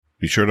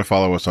Be sure to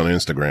follow us on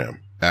Instagram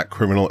at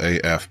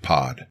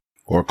CriminalAFPod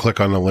or click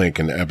on the link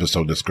in the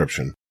episode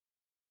description.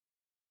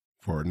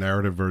 For a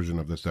narrative version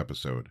of this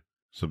episode,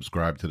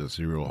 subscribe to The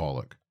Serial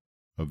Holic,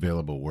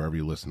 available wherever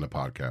you listen to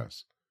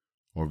podcasts,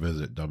 or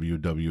visit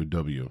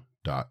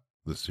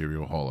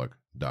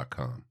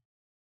www.theserialholic.com.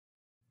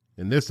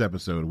 In this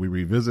episode, we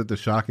revisit the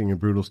shocking and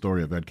brutal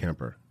story of Ed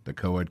Kemper, the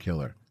co-ed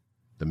killer,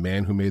 the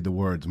man who made the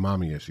words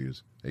 "mommy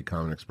issues" a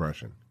common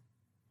expression.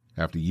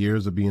 After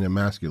years of being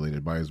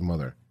emasculated by his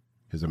mother,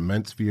 his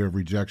immense fear of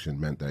rejection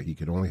meant that he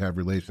could only have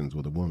relations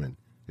with a woman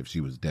if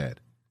she was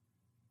dead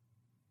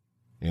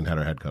and had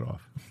her head cut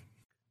off.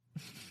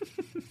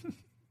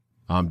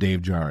 I'm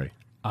Dave Jari.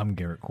 I'm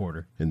Garrett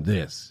Quarter. And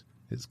this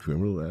is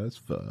Criminal as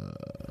Fuck.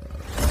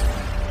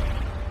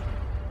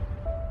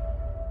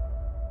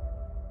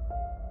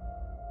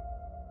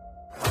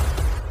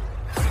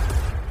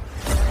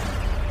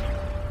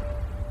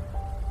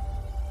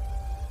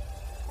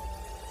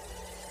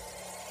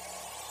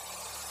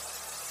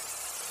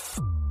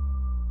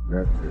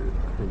 That is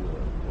Criminal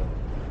as Fuck.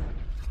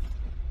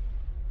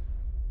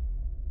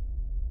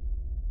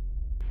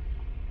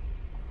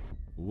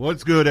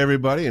 What's good,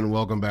 everybody, and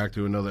welcome back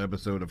to another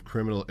episode of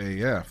Criminal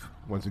AF.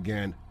 Once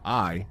again,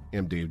 I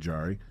am Dave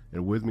Jari,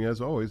 and with me, as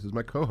always, is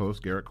my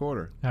co-host, Garrett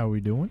Quarter. How are we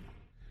doing?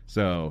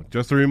 So,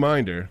 just a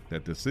reminder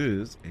that this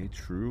is a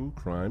true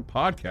crime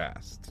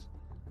podcast.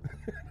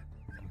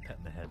 Pet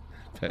in the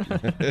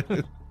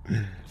head.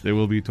 There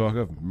will be talk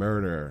of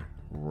murder,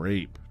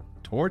 rape,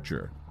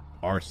 torture,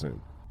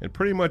 arson, and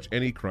pretty much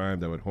any crime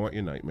that would haunt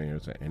your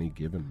nightmares at any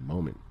given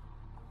moment.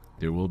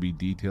 There will be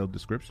detailed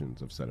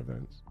descriptions of said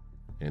events.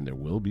 And there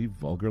will be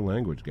vulgar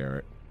language,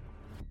 Garrett.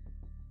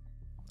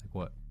 Like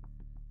what?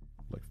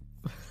 Like,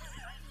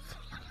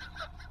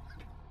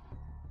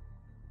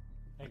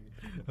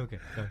 Okay.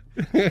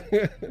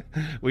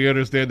 we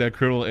understand that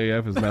Criminal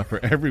AF is not for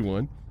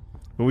everyone,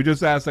 but we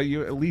just ask that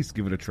you at least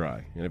give it a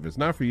try. And if it's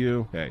not for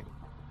you, hey,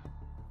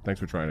 thanks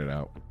for trying it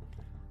out.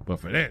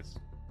 But for this,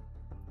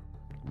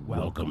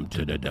 welcome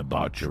to the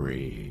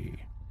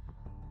debauchery.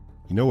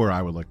 You know where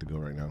I would like to go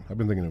right now? I've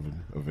been thinking of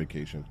a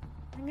vacation.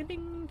 Ding,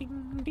 ding,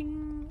 ding,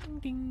 ding,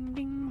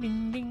 ding,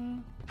 ding,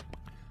 ding.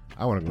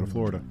 I want to go to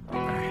Florida.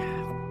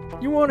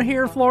 You want to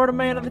hear Florida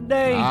Man of the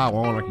Day? I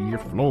want to hear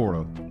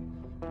Florida.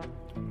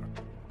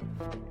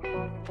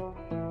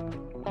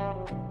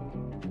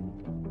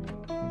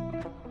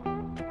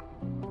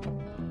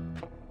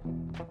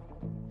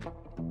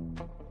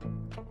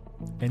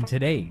 And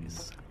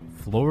today's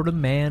Florida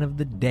Man of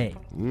the Day.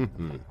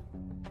 Mm-hmm.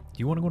 Do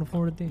you want to go to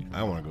Florida, Dave?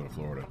 I want to go to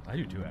Florida. I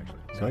do too, actually.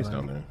 It's nice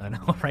down there. I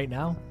know, right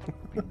now.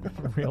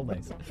 Real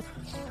nice.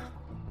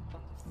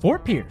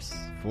 Fort Pierce.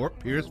 Fort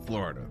Pierce,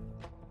 Florida.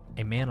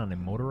 A man on a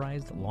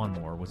motorized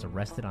lawnmower was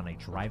arrested on a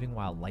driving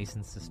while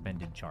license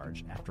suspended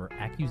charge after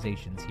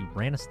accusations he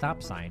ran a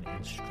stop sign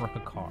and struck a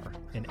car.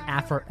 An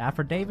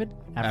affidavit?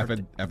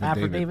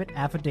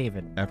 Affidavit.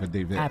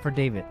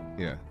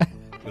 Yeah,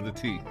 with a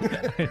T.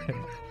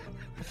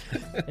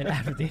 An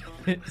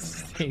affidavit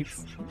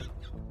states,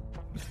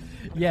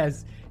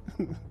 yes,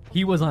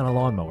 he was on a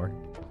lawnmower.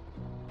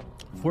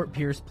 Fort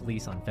Pierce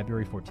police on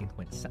February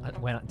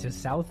 14th went to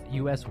South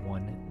US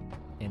 1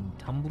 and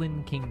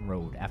Tumblin King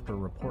Road after a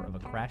report of a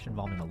crash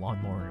involving a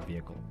lawnmower and a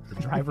vehicle.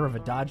 The driver of a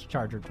Dodge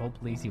Charger told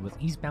police he was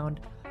eastbound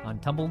on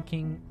Tumblin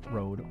King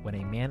Road when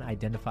a man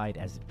identified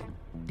as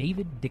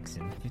David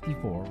Dixon,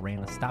 54, ran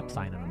a stop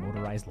sign on a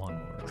motorized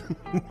lawnmower.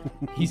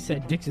 He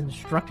said Dixon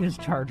struck his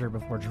Charger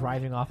before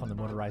driving off on the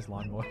motorized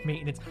lawnmower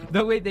maintenance.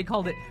 The way they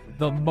called it,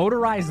 the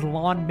motorized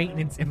lawn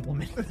maintenance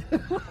implement.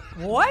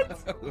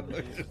 What?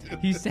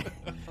 He said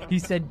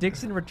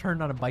Dixon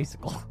returned on a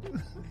bicycle.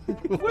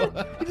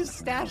 What? He just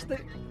stashed the...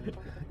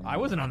 I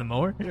wasn't on the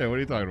mower. Yeah, what are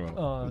you talking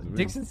about?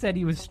 Dixon said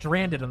he was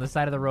stranded on the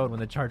side of the road when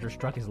the Charger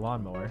struck his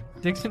lawnmower.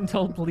 Dixon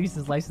told police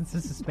his license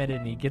is suspended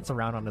and he gets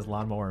around on his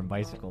lawnmower and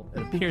bicycle.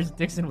 It appears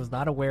Dixon was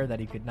not aware that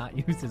he could not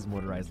use his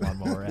motorized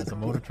lawnmower as a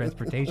mode of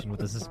transportation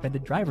with a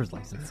suspended driver's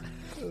license.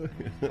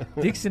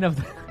 Dixon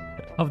of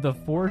the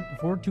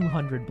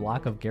 4200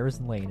 block of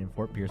Garrison Lane in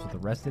Fort Pierce was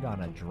arrested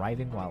on a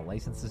driving while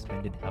license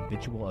suspended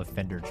habitual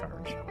offender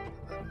charge.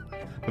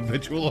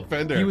 Habitual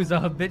offender. He was a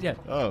habitual.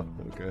 Oh,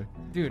 okay.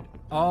 Dude,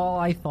 all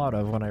I thought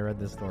of when I read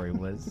this story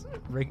was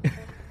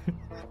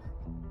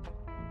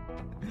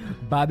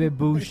Bobby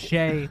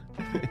Boucher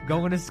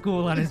going to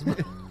school on his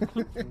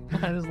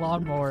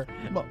lawnmower.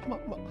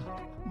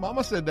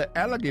 Mama said that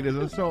alligators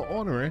are so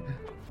ornery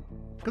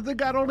because they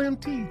got all them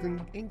teeth and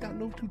ain't got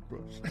no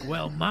toothbrush.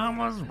 Well,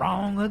 Mama's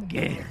wrong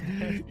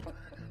again.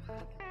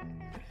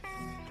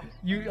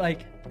 You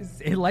like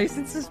his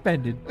license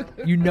suspended.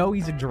 You know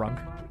he's a drunk.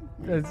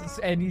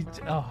 And he's,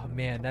 oh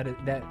man,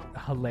 that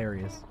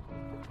hilarious.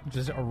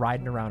 Just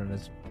riding around on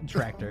his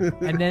tractor.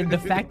 And then the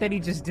fact that he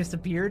just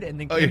disappeared and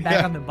then came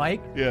back on the bike.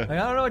 Yeah. Like, I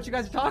don't know what you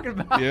guys are talking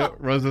about. Yeah,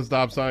 runs the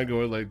stop sign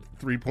going like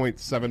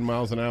 3.7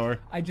 miles an hour.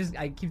 I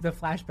keep the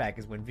flashback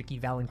is when Vicky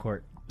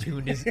Valancourt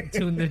tuned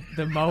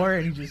the mower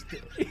and he's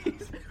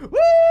woo!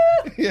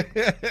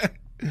 Yeah.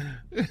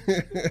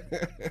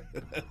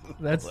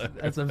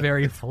 That's a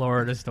very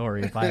Florida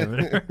story if I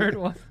haven't heard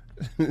one.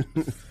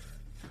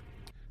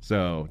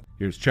 So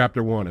here's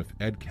chapter 1 of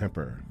Ed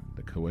Kemper,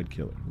 the co-ed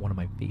killer. One of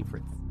my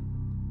favorites.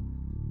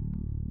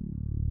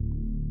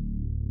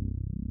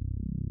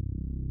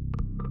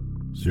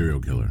 Serial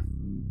killer.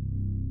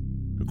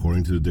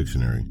 According to the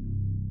dictionary,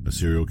 a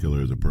serial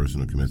killer is a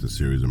person who commits a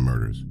series of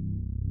murders,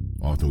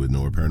 often with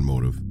no apparent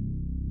motive,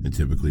 and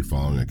typically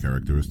following a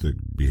characteristic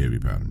behavior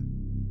pattern.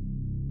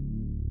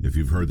 If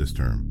you've heard this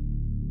term,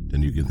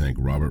 then you can thank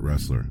Robert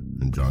Ressler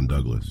and John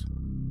Douglas,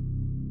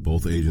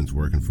 both agents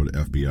working for the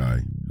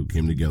FBI who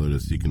came together to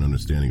seek an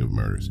understanding of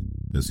murders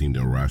that seemed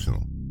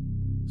irrational,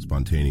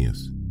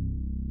 spontaneous,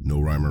 no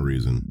rhyme or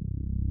reason,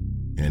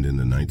 and in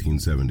the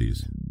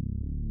 1970s,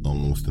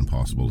 almost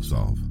impossible to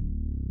solve.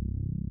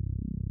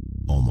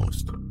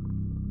 Almost.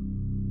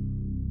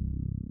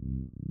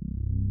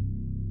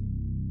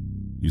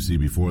 You see,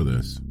 before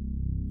this,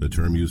 the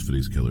term used for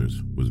these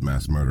killers was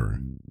mass murderer.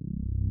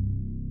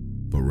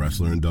 But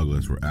Ressler and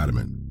Douglas were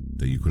adamant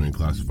that you couldn't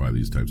classify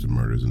these types of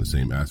murders in the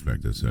same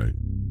aspect as, say,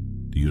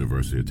 the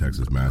University of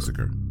Texas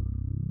Massacre,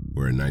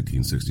 where in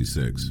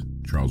 1966,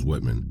 Charles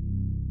Whitman,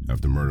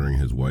 after murdering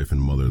his wife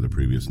and mother the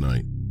previous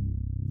night,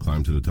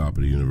 climbed to the top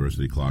of the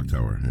university clock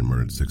tower and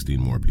murdered 16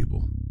 more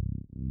people.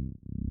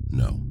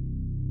 No.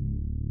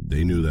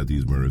 They knew that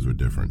these murders were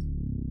different,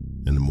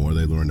 and the more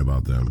they learned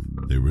about them,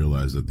 they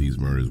realized that these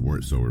murders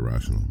weren't so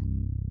irrational.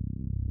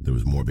 There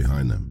was more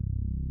behind them.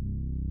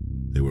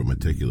 They were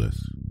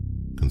meticulous,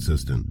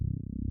 consistent,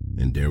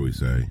 and dare we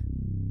say,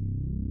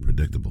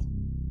 predictable.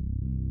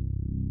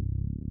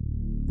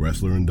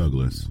 Ressler and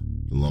Douglas,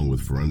 along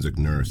with forensic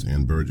nurse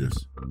Ann Burgess,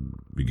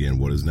 began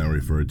what is now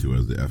referred to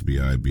as the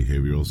FBI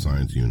Behavioral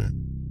Science Unit,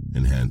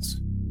 and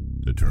hence,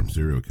 the term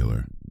serial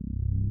killer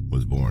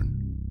was born.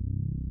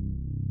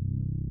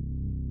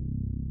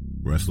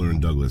 Ressler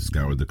and Douglas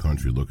scoured the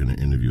country looking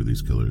to interview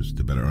these killers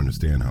to better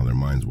understand how their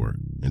minds work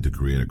and to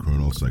create a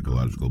criminal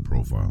psychological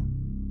profile.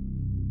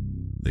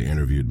 They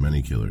interviewed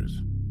many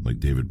killers, like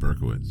David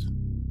Berkowitz,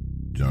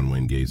 John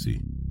Wayne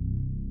Gacy,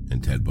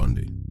 and Ted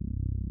Bundy.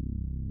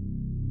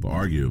 But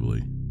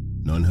arguably,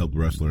 none helped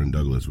Ressler and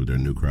Douglas with their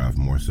new craft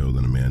more so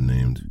than a man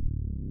named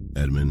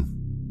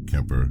Edmund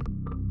Kemper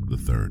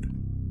III.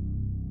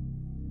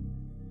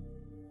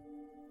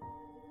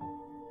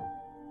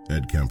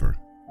 Ed Kemper,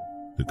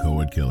 the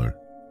co-ed killer,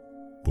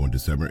 born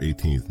December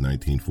 18,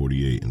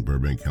 1948 in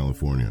Burbank,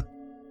 California,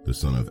 the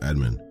son of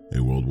Edmund,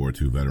 a World War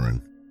II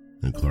veteran,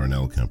 and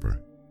Clarnell Kemper.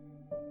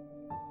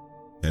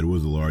 Ed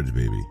was a large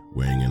baby,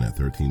 weighing in at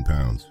 13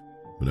 pounds,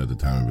 but at the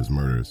time of his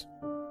murders,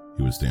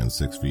 he would stand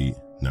 6 feet,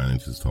 9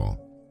 inches tall.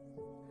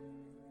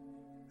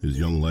 His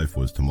young life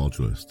was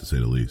tumultuous, to say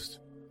the least,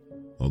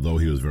 although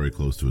he was very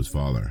close to his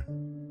father.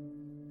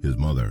 His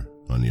mother,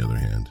 on the other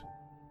hand.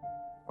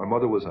 My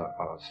mother was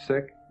a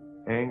sick,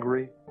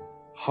 angry,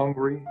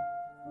 hungry,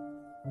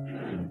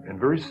 and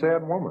very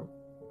sad woman.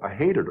 I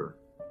hated her,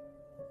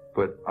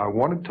 but I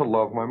wanted to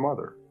love my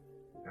mother.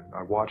 And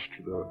I watched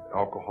the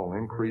alcohol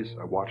increase.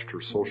 I watched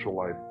her social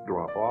life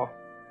drop off.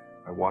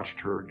 I watched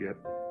her get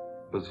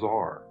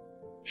bizarre.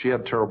 She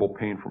had terrible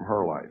pain from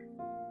her life,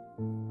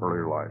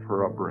 earlier life,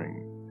 her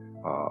upbringing,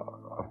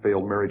 a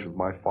failed marriage with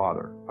my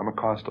father. I'm a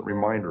constant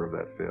reminder of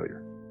that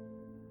failure.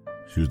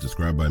 She was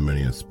described by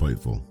many as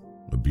spiteful,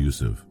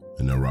 abusive,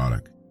 and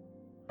neurotic,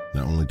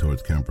 not only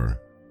towards Kemper,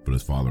 but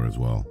his father as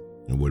well,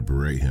 and would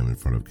berate him in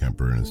front of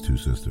Kemper and his 2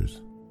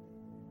 sisters.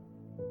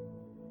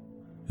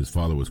 His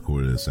father was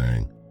quoted as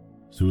saying,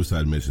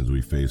 "Suicide missions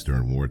we faced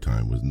during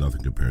wartime was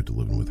nothing compared to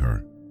living with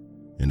her."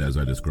 And as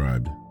I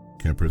described,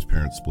 Kemper's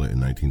parents split in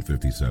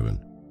 1957,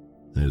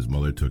 and his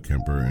mother took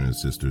Kemper and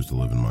his sisters to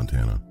live in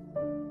Montana.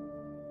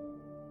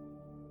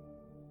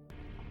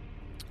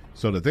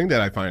 So the thing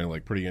that I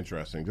find pretty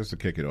interesting, just to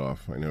kick it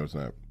off, I know it's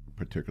not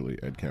particularly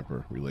Ed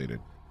Kemper related,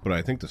 but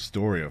I think the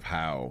story of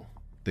how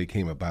they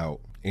came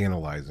about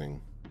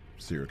analyzing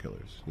serial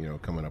killers,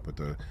 coming up with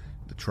the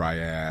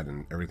triad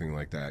and everything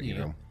like that,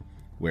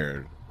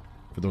 where,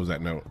 for those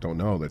that don't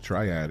know, the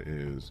triad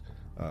is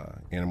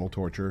animal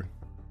torture,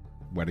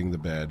 wetting the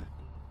bed,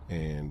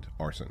 and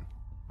arson.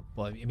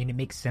 Well, I mean, it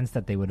makes sense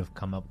that they would have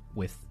come up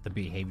with the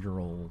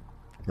behavioral,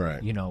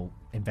 right?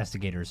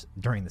 Investigators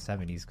during the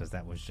 70s, because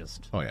that was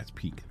just it's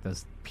peak.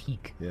 That's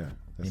peak. Yeah,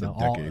 that's a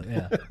decade.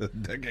 A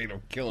decade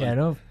of killing.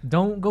 Yeah,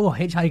 don't go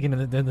hitchhiking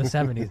in the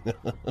 70s.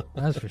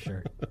 That's for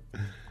sure.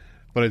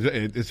 But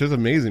it's just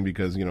amazing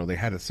because they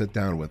had to sit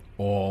down with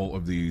all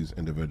of these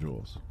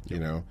individuals,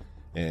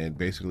 and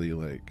basically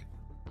all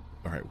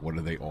right, what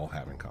do they all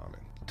have in common?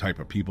 The type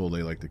of people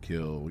they like to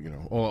kill,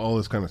 all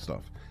this kind of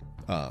stuff.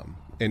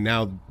 And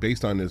now,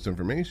 based on this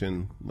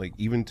information,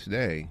 even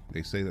today,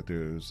 they say that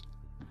there's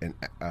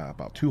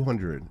about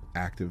 200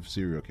 active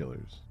serial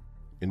killers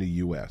in the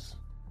U.S.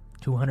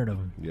 200 of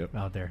them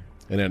out there.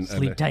 And then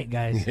sleep tight,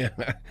 guys. Yeah.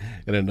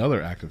 And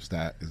another active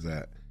stat is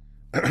that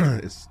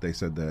they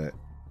said that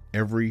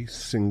every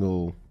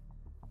single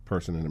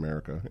person in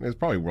America, and it's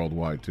probably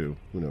worldwide too,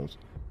 who knows,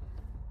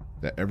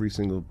 that every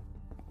single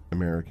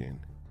American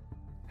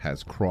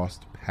has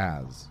crossed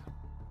paths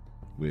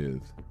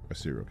with a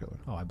serial killer.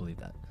 Oh, I believe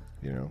that.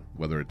 You know,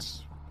 whether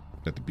it's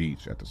at the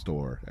beach, at the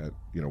store, at,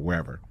 you know,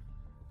 wherever,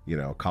 you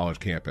know, college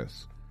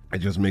campus. It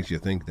just makes you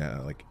think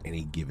that, like,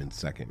 any given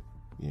second,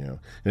 you know.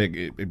 And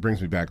it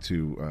brings me back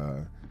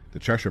to the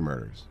Cheshire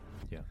murders.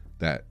 Yeah.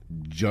 That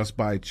just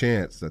by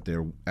chance that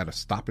they're at a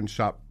Stop and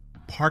Shop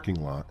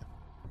parking lot.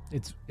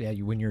 It's,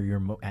 when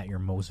you're at your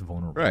most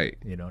vulnerable. Right.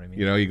 You know what I mean?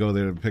 You know, you go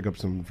there to pick up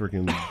some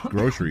freaking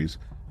groceries,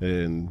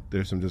 and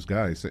there's this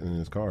guy sitting in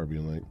his car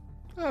being like,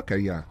 okay,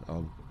 yeah,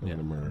 I'm going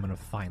to murder. I'm going to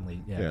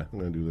finally, I'm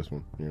going to do this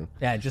one, you know.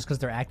 Yeah, just because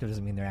they're active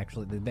doesn't mean they're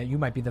actually, that you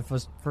might be the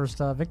first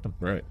victim.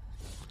 Right.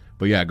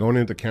 But yeah, going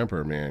into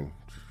Kemper, man,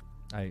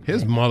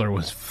 his mother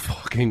was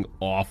fucking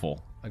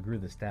awful. I grew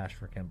the stash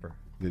for Kemper.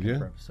 Did Kemper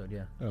you? Episode,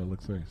 yeah. Oh, it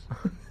looks nice.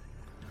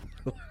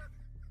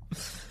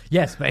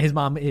 Yes, but his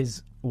mom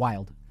is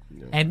wild.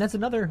 Yeah. And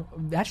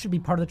that should be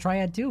part of the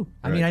triad too.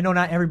 I Right. mean, I know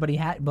not everybody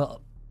had, but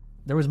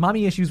there was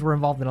mommy issues were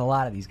involved in a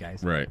lot of these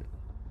guys. Right.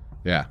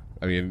 Yeah.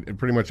 I mean,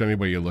 pretty much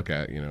anybody you look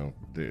at, you know,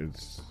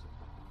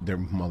 their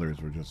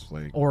mothers were just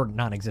like... Or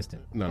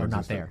non-existent. Or not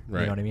Non-existent, there.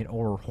 right. You know what I mean?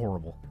 Or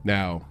horrible.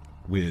 Now,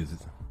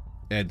 with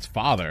Ed's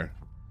father,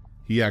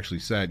 he actually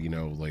said, you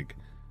know, like,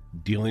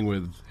 dealing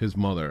with his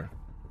mother,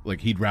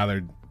 like, he'd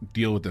rather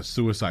deal with the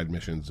suicide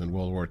missions in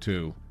World War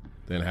II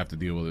than have to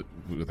deal with it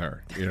with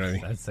her. You know what I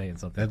mean? That's saying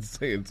something. That's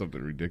saying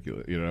something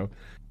ridiculous, you know?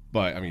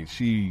 But, I mean,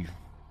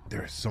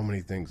 there are so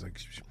many things, like,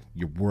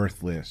 you're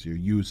worthless, you're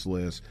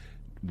useless,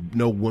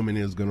 no woman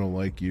is going to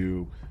like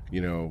you,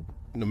 you know,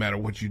 no matter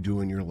what you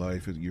do in your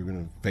life, you're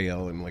going to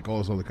fail, and, like, all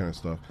this other kind of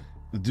stuff.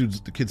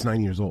 The kid's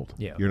 9 years old.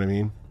 Yeah. You know what I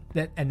mean?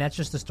 And that's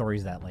just the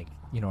stories that, like,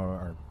 you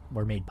know,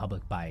 were made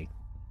public by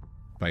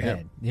By Ed.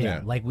 him.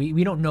 Yeah. Like,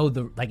 we don't know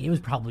it was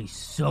probably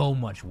so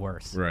much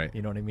worse. Right.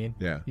 You know what I mean?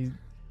 Yeah.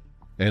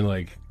 And,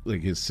 like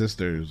his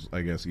sisters,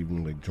 I guess,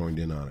 even, like, joined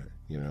in on it,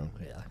 you know?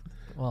 Yeah.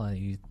 Well,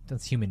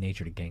 that's human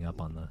nature to gang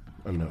up on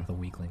the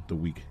weakling. The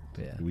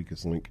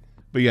weakest link.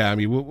 But yeah, I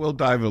mean, we'll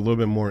dive a little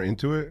bit more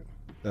into it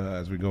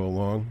as we go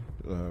along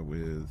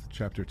with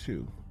Chapter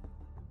 2.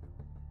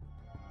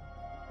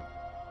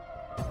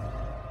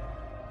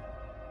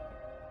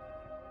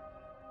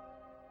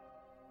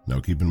 Now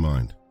keep in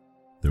mind,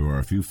 there are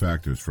a few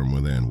factors from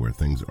within where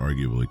things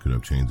arguably could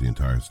have changed the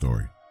entire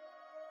story.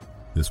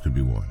 This could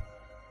be one.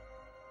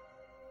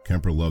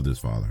 Kemper loved his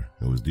father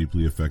and was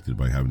deeply affected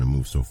by having to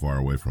move so far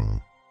away from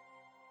him.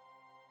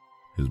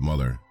 His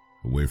mother,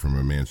 away from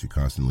a man she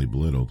constantly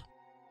belittled,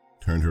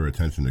 turned her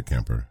attention to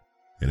Kemper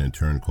and in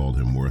turn called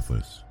him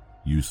worthless,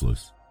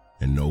 useless,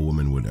 and no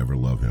woman would ever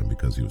love him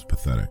because he was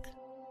pathetic.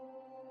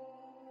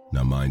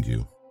 Now mind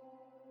you,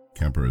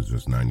 Kemper is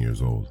just 9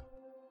 years old.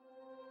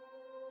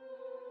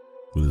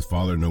 With his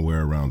father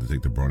nowhere around to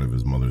take the brunt of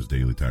his mother's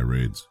daily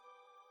tirades,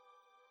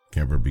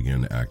 Kemper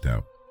began to act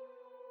out.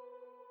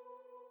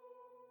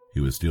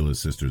 He would steal his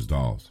sister's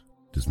dolls,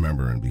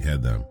 dismember and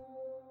behead them,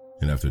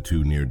 and after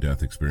 2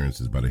 near-death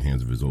experiences by the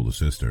hands of his older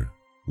sister,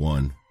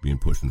 one being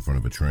pushed in front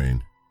of a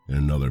train and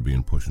another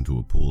being pushed into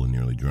a pool and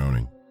nearly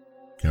drowning,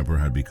 Kemper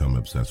had become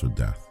obsessed with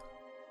death.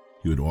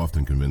 He would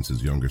often convince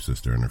his younger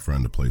sister and her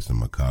friend to play some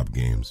macabre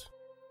games.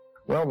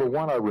 Well, the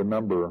one I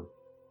remember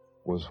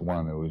was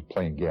one that was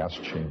playing gas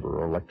chamber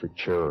or electric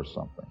chair or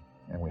something.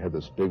 And we had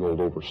this big old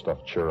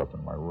overstuffed chair up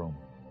in my room.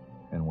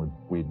 And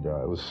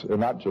it was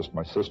not just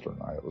my sister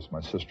and I, it was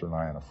my sister and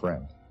I and a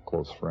friend,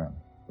 close friend.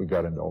 We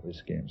got into all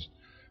these games.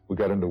 We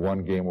got into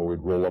one game where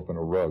we'd roll up in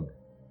a rug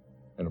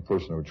and the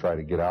person would try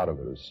to get out of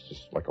it. It was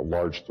just like a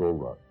large throw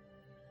rug.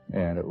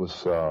 And it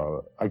was,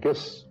 I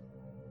guess,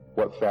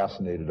 what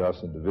fascinated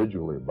us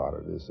individually about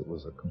it is it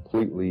was a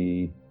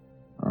completely,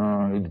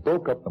 it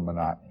broke up the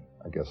monotony,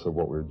 I guess, of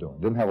what we were doing.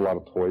 Didn't have a lot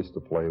of toys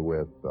to play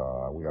with.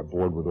 We got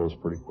bored with those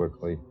pretty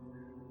quickly.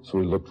 So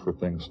we looked for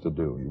things to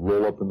do. You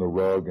roll up in the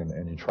rug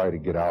and you try to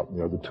get out, and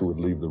the other two would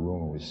leave the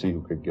room, and we see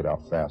who could get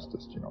out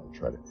fastest. You know,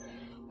 try to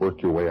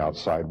work your way out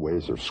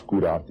sideways or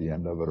scoot out the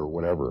end of it or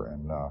whatever.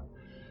 And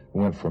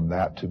we went from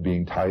that to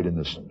being tied in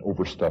this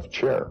overstuffed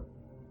chair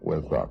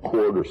with a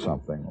cord or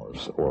something,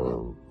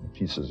 or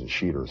pieces of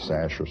sheet or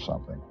sash or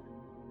something.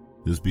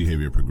 This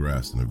behavior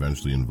progressed and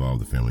eventually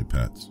involved the family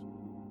pets.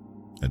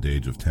 At the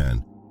age of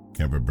 10,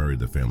 Kemper buried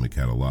the family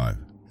cat alive,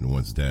 and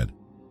once dead,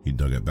 he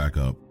dug it back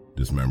up,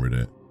 dismembered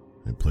it,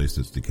 and placed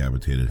its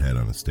decapitated head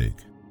on a stake.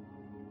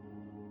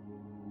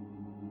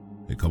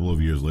 A couple of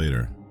years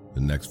later,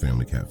 the next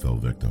family cat fell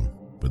victim,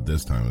 but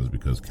this time it was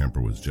because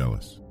Kemper was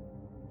jealous.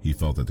 He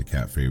felt that the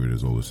cat favored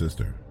his older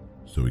sister,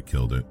 so he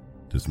killed it,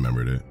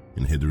 dismembered it,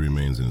 and hid the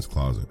remains in his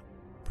closet,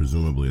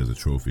 presumably as a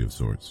trophy of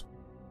sorts,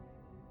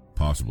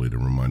 possibly to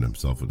remind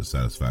himself of the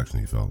satisfaction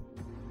he felt.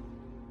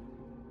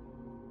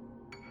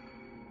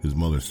 His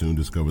mother soon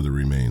discovered the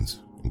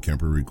remains, and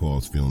Kemper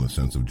recalls feeling a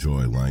sense of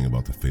joy lying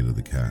about the fate of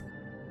the cat.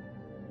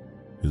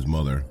 His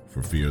mother,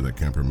 for fear that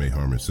Kemper may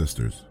harm his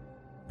sisters,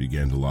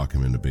 began to lock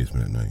him in the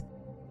basement at night.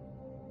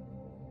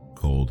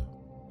 Cold,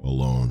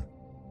 alone,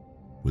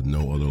 with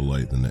no other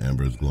light than the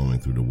embers glowing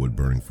through the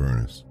wood-burning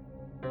furnace,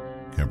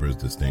 Kemper's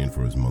disdain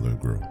for his mother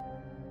grew.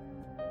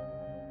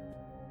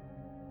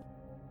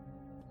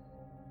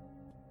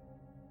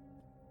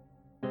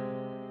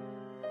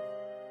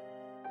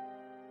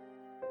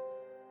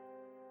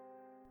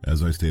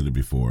 As I stated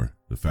before,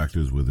 the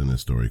factors within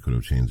this story could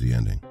have changed the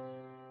ending.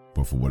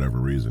 But for whatever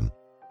reason,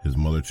 his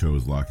mother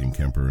chose locking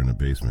Kemper in a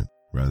basement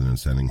rather than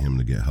sending him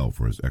to get help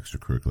for his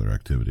extracurricular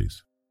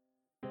activities.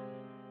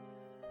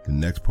 The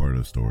next part of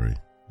the story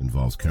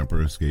involves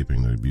Kemper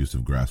escaping the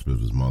abusive grasp of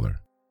his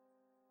mother,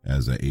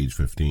 as at age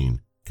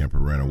 15, Kemper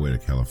ran away to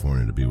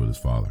California to be with his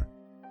father.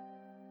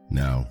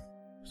 Now,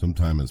 some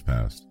time has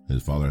passed, and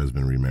his father has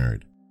been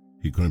remarried.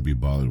 He couldn't be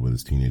bothered with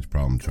his teenage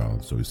problem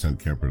child, so he sent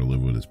Kemper to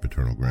live with his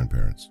paternal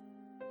grandparents.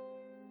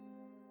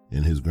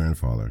 In his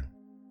grandfather,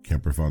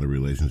 Kemper found a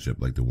relationship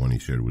like the one he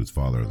shared with his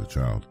father as a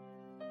child.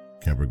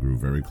 Kemper grew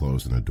very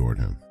close and adored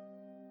him.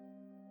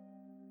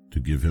 To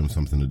give him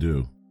something to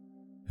do,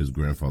 his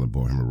grandfather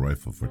bought him a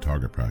rifle for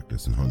target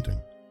practice and hunting.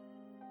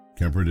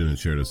 Kemper didn't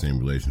share the same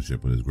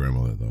relationship with his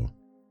grandmother, though,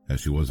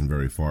 as she wasn't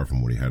very far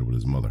from what he had with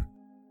his mother.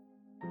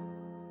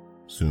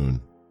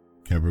 Soon,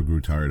 Kemper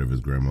grew tired of his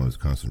grandmother's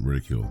constant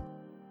ridicule,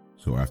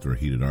 so after a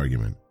heated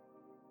argument,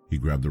 he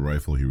grabbed the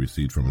rifle he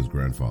received from his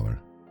grandfather,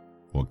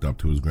 walked up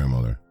to his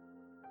grandmother,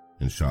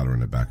 and shot her in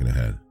the back of the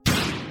head.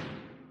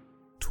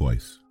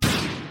 Twice.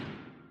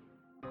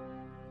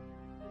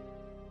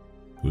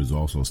 It was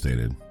also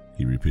stated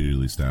he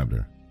repeatedly stabbed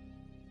her.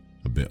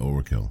 A bit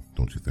overkill,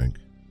 don't you think?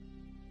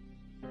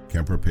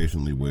 Kemper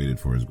patiently waited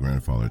for his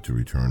grandfather to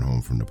return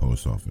home from the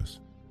post office.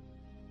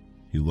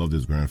 He loved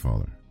his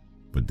grandfather,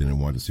 but didn't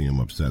want to see him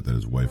upset that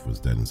his wife was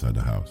dead inside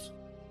the house.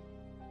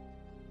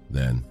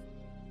 Then,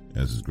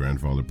 as his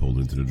grandfather pulled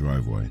into the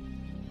driveway,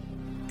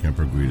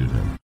 Kemper greeted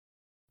him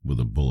with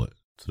a bullet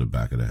to the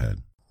back of the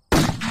head.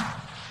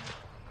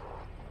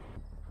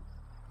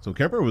 So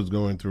Kemper was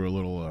going through a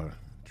little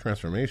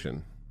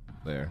transformation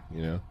there,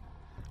 you know?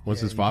 Once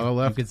his father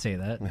left. You could say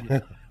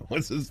that.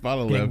 Once his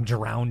father Getting left.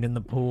 drowned in the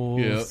pool,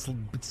 Yeah.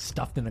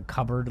 stuffed in a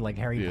cupboard like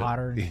Harry Yeah.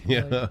 Potter.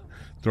 Yeah.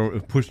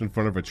 Pushed in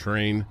front of a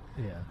train.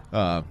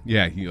 Yeah.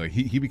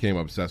 He became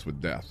obsessed with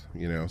death,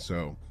 you know?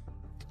 So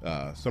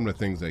some of the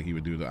things that he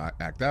would do to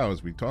act out,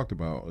 as we talked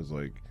about, was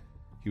like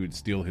he would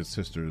steal his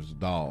sister's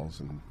dolls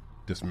and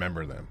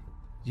dismember them.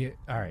 Yeah.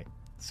 All right.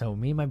 So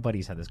me and my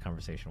buddies had this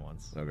conversation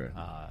once. Okay.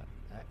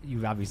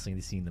 You've obviously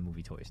seen the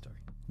movie Toy Story.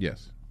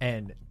 Yes.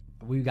 And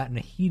we got in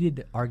a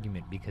heated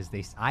argument because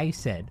I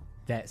said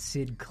that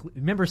Sid,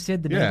 remember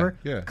Sid the neighbor?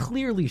 Yeah.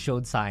 Clearly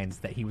showed signs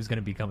that he was going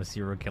to become a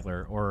serial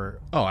killer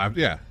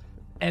Yeah.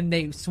 And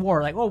they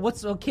swore like, oh,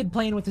 what's a kid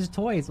playing with his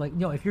toys? Like,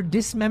 if you're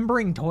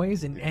dismembering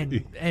toys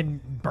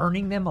and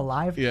burning them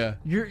alive, Yeah.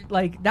 you're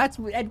like, that's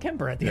Ed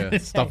Kemper at the end of the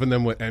day. Stuffing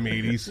them with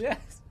M80s. Yes.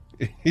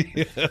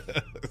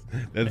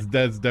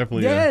 That's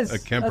definitely Yes, a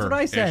Kemper. that's what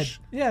I said.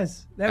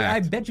 Yes,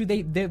 I bet you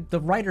the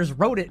writers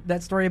wrote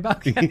that story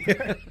about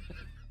Kemper.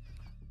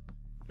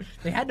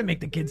 They had to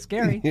make the kids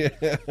scary.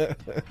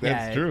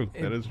 That's true.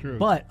 That is true.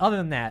 But other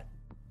than that,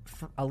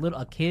 for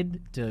a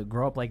kid to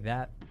grow up like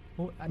that,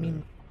 well, I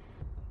mean,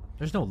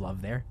 there's no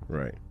love there.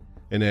 Right.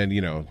 And then,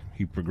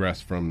 he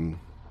progressed from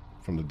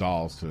the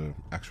dolls to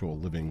actual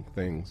living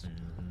things.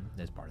 Mm-hmm.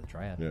 That's part of the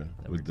triad. Yeah.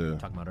 That we were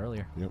talking about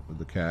earlier. Yep, with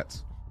the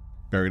cats.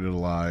 Buried it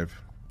alive.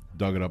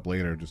 Dug it up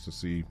later just to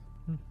see.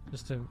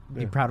 Just to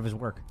be proud of his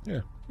work.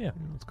 Yeah. Yeah.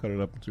 Let's cut it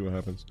up and see what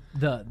happens.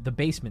 The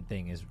basement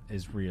thing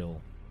is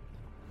real.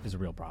 Is a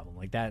real problem.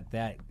 Like that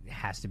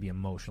has to be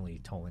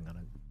emotionally tolling on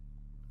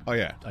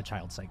a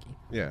child's psyche.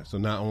 Yeah. So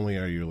not only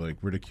are you like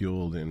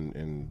ridiculed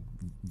and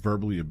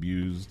verbally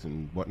abused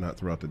and whatnot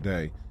throughout the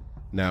day,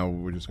 now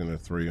we're just gonna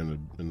throw you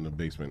in the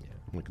basement,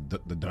 like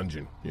the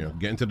dungeon.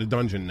 Get into the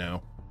dungeon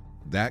now.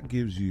 That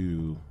gives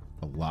you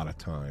a lot of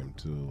time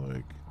to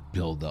like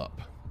build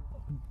up,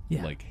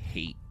 like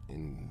hate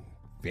and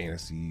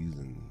fantasies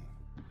and.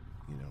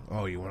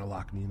 Oh, you want to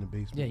lock me in the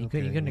basement? Yeah, you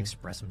couldn't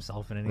express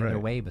himself in any other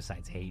way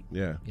besides hate.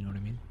 Yeah. You know what I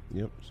mean?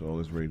 Yep. So all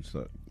this rage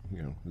stuff,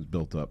 is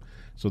built up.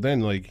 So then,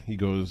 like, he's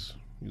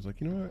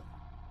like, you know what?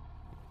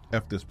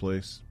 F this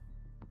place.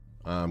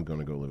 I'm going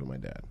to go live with my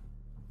dad.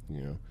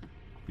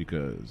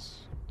 Because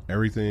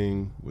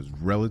everything was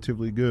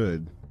relatively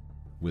good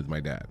with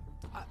my dad.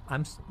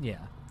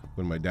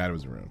 When my dad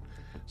was around.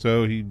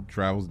 So he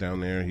travels down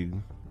there. He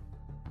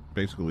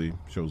basically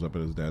shows up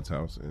at his dad's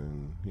house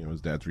and,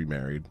 his dad's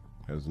remarried.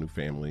 Has a new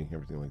family,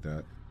 everything like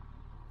that.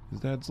 His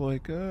dad's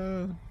like,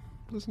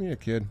 listen here,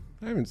 kid.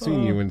 I haven't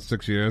seen you in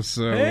 6 years,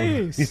 so...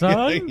 Hey,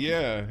 son!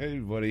 Yeah, hey,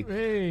 buddy.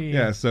 Hey.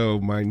 Yeah, so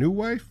my new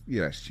wife,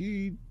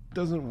 she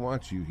doesn't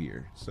want you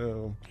here,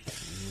 so...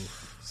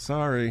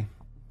 Sorry.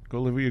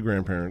 Go live with your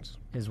grandparents.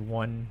 The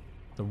one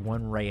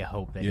ray of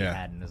hope that he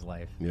had in his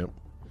life. Yep.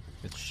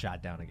 It's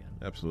shot down again.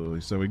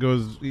 Absolutely. So he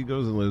goes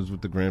and lives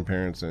with the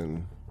grandparents,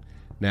 and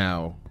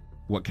now...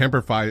 What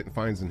Kemper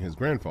finds in his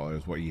grandfather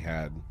is what he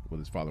had with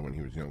his father when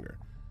he was younger.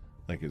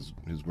 Like his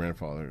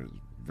grandfather is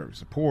very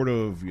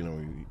supportive,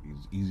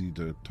 he's easy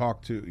to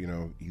talk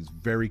to, he's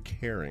very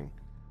caring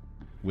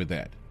with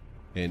Ed.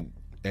 And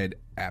Ed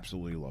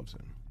absolutely loves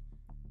him.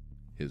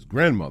 His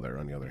grandmother,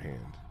 on the other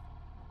hand,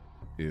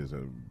 is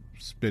a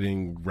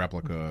spitting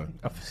replica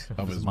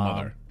of his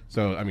mother.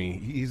 So, I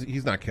mean,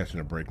 he's not catching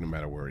a break no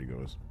matter where he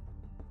goes.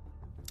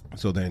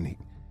 So then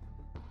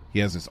he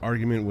has this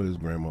argument with his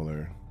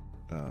grandmother.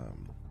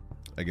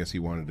 I guess he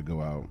wanted to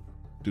go out,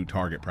 do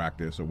target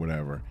practice or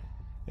whatever.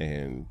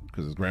 And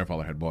because his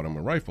grandfather had bought him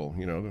a rifle,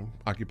 to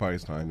occupy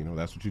his time.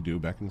 That's what you do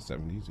back in the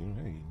 70s.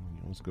 Hey,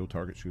 let's go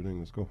target shooting,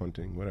 let's go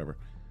hunting, whatever.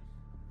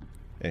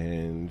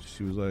 And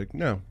she was like,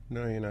 no,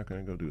 you're not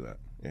going to go do that.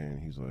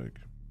 And he's like,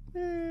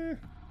 I'm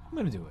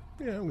going to do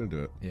it. Yeah, I'm going to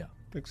do it. Yeah.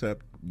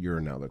 Except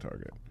you're now the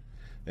target.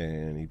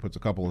 And he puts a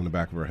couple in the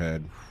back of her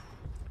head.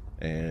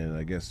 And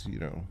I guess, he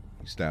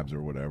stabs her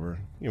or whatever.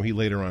 He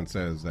later on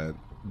says that,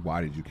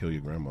 why did you kill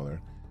your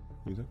grandmother?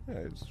 He's like,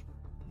 I just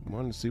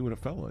wanted to see what it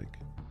felt like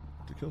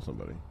to kill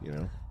somebody,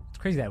 It's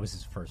crazy that was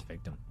his first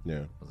victim.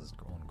 Yeah. Was his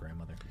own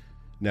grandmother.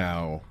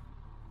 Now,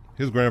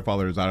 his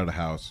grandfather is out of the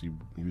house.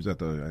 He was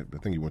at I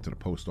think he went to the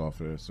post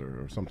office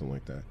or something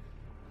like that.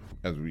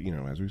 As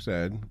we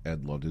said,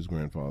 Ed loved his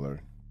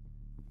grandfather,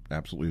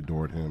 absolutely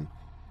adored him,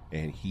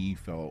 and he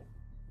felt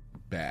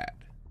bad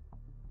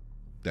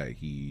that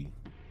he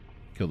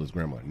killed his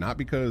grandmother. Not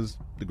because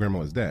the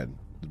grandmother's dead,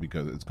 it's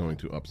because it's going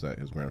to upset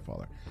his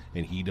grandfather,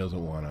 and he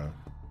doesn't want to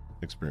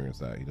experience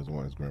that. He doesn't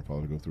want his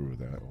grandfather to go through with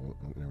that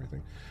and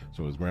everything.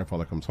 So his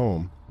grandfather comes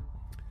home.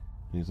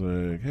 He's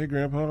like, "Hey,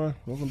 Grandpa,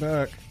 welcome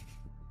back,"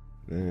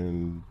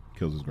 and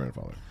kills his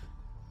grandfather.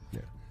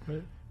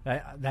 Yeah.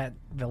 That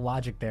the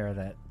logic there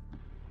that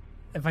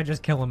if I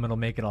just kill him, it'll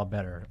make it all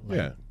better.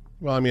 Yeah.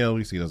 Well, I mean, at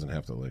least he doesn't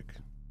have to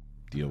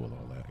deal with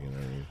all that.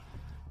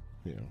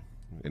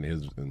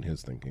 In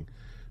his thinking.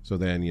 So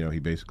then, he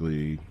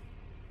basically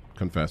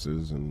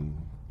confesses and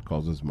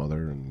calls his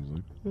mother, and he's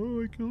like,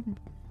 "Oh, I killed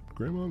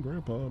Grandma and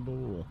Grandpa." Blah, blah,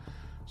 blah.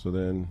 So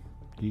then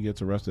he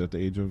gets arrested at the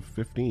age of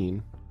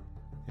 15,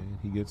 and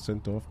he gets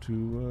sent off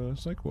to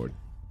psych ward.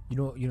 You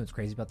know what's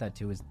crazy about that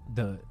too is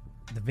the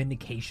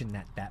vindication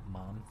that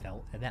mom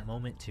felt at that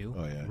moment too.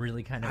 Oh yeah,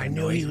 really kind of. I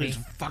knew he was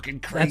fucking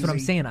crazy. That's what I'm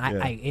saying.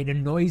 Yeah. It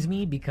annoys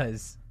me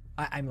because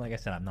I'm like I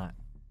said, I'm not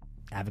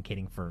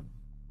advocating for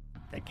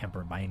Ed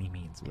Kemper by any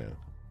means. Yeah.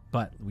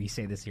 But we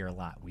say this here a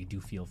lot. We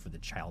do feel for the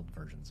child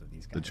versions of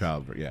these guys. The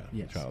child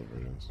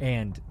versions.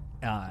 And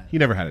he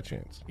never had a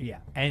chance. Yeah,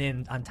 and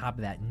then on top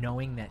of that,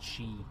 knowing that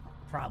she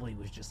probably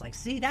was just like,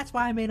 "See, that's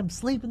why I made him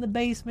sleep in the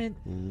basement.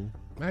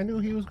 Mm-hmm. I knew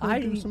he was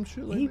going to do some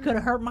shit like that. He could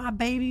have hurt my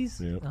babies.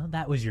 Yep.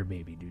 That was your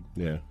baby, dude."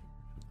 Yeah.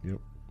 Yep.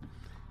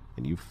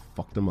 And you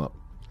fucked him up.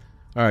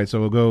 All right, so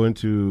we'll go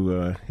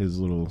into his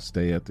little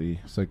stay at the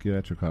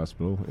psychiatric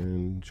hospital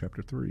in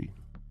Chapter 3.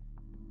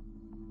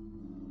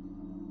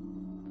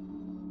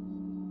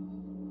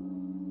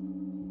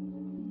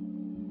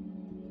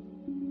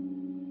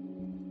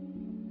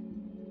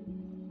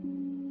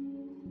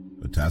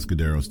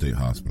 Atascadero State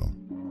Hospital,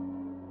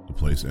 the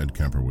place Ed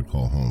Kemper would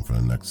call home for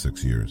the next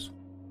 6 years.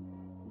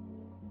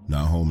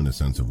 Not home in the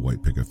sense of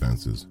white picket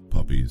fences,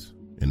 puppies,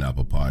 and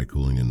apple pie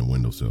cooling in the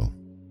windowsill.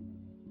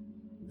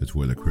 It's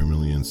where the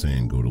criminally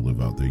insane go to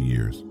live out their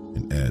years,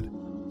 and Ed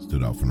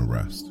stood out from the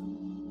rest.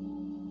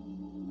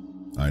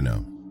 I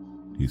know,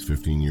 he's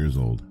 15 years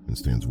old and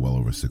stands well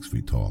over 6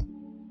 feet tall.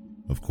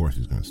 Of course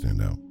he's going to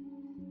stand out.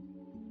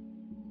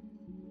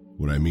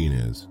 What I mean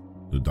is,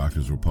 the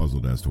doctors were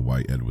puzzled as to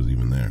why Ed was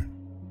even there.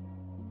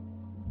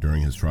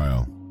 During his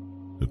trial,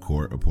 the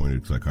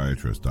court-appointed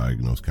psychiatrist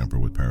diagnosed Kemper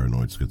with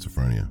paranoid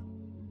schizophrenia,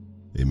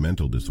 a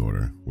mental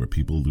disorder where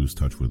people lose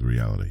touch with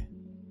reality.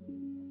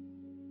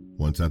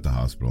 Once at the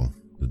hospital,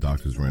 the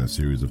doctors ran a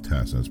series of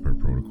tests as per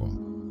protocol.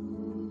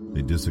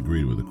 They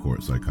disagreed with the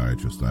court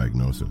psychiatrist's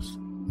diagnosis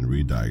and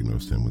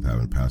re-diagnosed him with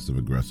having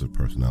passive-aggressive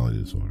personality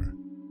disorder.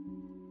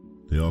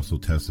 They also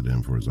tested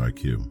him for his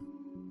IQ.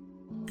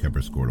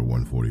 Kemper scored a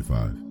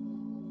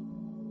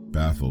 145.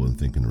 Baffled and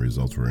thinking the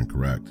results were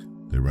incorrect,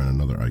 they ran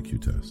another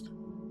IQ test.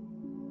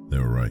 They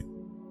were right.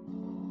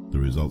 The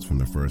results from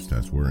the first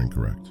test were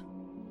incorrect.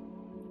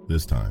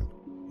 This time,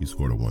 he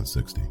scored a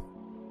 160.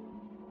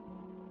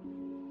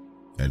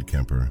 Ed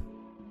Kemper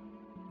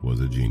was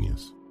a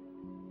genius.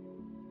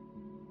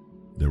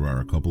 There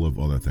are a couple of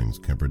other things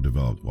Kemper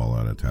developed while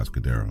at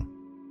Atascadero.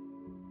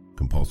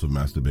 Compulsive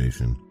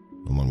masturbation,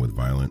 along with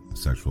violent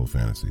sexual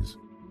fantasies.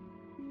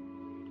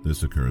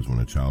 This occurs when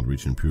a child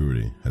reaching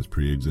puberty has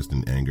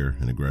pre-existing anger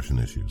and aggression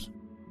issues,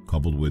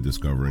 coupled with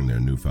discovering their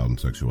newfound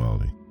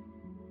sexuality.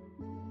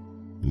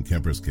 In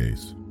Kemper's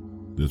case,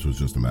 this was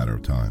just a matter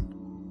of time.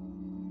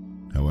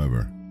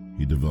 However,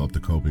 he developed a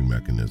coping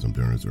mechanism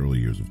during his early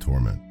years of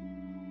torment.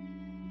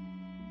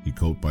 He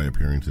coped by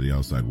appearing to the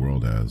outside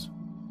world as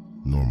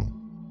normal.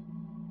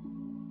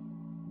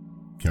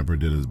 Kemper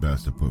did his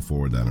best to put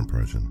forward that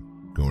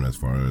impression, going as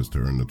far as to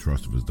earn the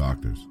trust of his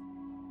doctors.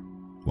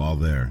 While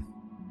there,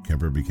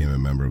 Kemper became a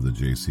member of the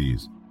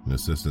JCs and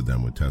assisted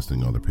them with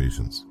testing other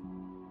patients.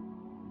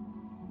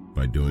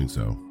 By doing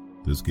so,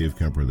 this gave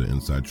Kemper the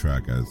inside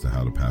track as to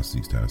how to pass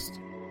these tests.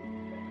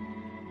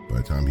 By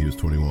the time he was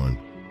 21,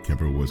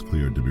 Kemper was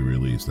cleared to be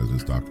released as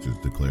his doctors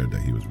declared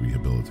that he was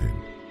rehabilitated.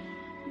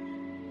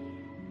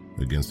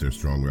 Against their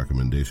strong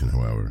recommendation,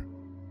 however,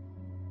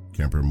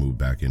 Kemper moved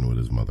back in with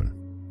his mother.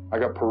 I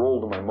got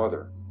paroled to my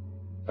mother.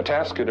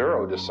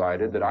 Atascadero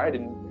decided that I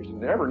didn't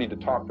never need to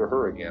talk to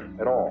her again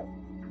at all.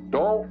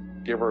 Don't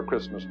give her a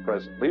Christmas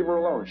present. Leave her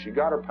alone. She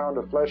got her pound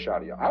of flesh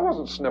out of you. I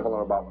wasn't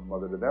sniveling about my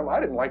mother to them. I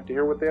didn't like to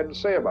hear what they had to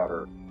say about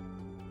her.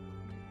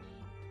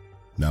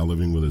 Now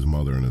living with his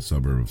mother in a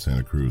suburb of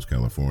Santa Cruz,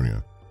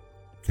 California,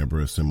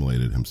 Kemper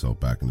assimilated himself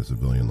back into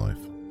civilian life.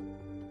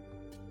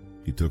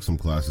 He took some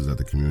classes at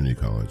the community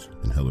college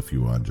and held a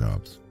few odd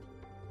jobs.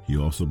 He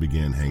also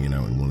began hanging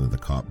out in one of the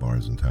cop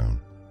bars in town,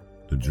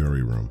 the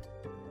Jury Room,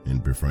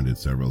 and befriended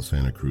several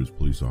Santa Cruz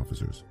police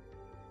officers.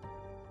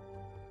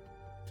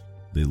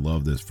 They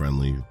loved this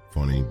friendly,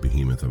 funny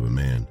behemoth of a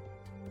man,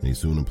 and he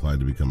soon applied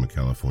to become a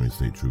California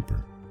state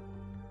trooper.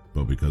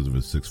 But because of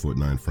his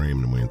 6'9"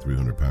 frame and weighing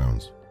 300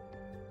 pounds,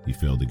 he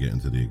failed to get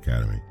into the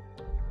academy.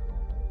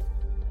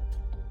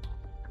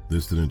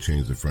 This didn't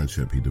change the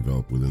friendship he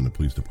developed within the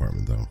police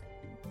department, though.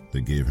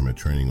 They gave him a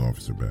training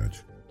officer badge.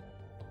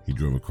 He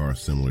drove a car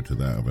similar to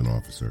that of an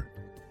officer,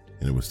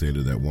 and it was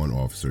stated that one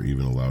officer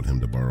even allowed him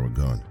to borrow a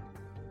gun.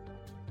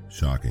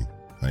 Shocking,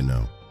 I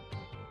know.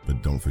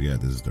 But don't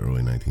forget, this is the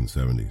early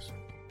 1970s.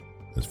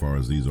 As far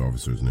as these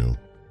officers knew,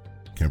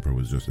 Kemper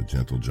was just a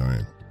gentle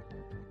giant.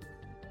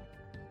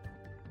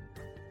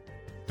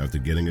 After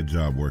getting a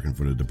job working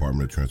for the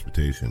Department of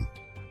Transportation,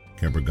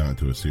 Kemper got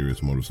into a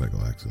serious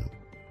motorcycle accident.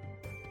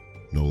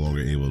 No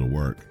longer able to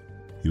work,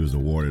 he was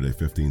awarded a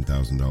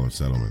 $15,000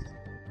 settlement.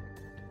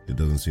 It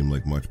doesn't seem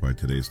like much by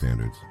today's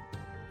standards,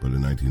 but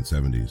in the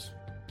 1970s,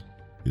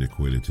 it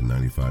equated to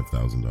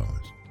 $95,000.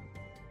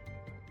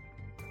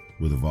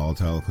 With a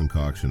volatile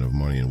concoction of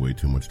money and way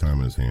too much time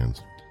on his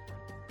hands,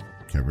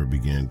 Kemper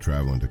began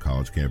traveling to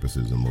college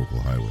campuses and local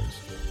highways.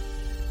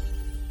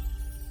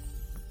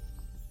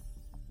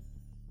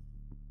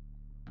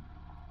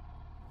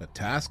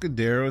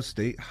 Atascadero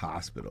State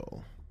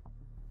Hospital.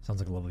 Sounds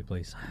like a lovely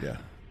place. Yeah.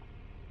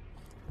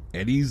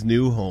 Eddie's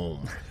new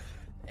home.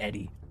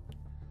 Eddie.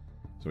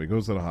 So he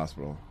goes to the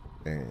hospital,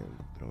 and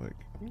they're like,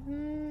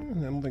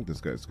 I don't think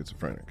this guy's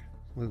schizophrenic.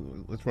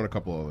 Let's run a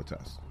couple other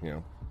tests, you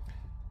know.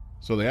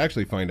 So they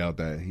actually find out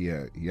that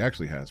he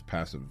actually has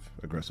passive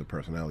aggressive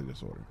personality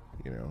disorder,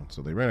 you know.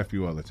 So they ran a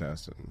few other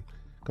tests, and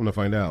come to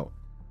find out,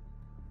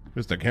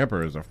 Mr.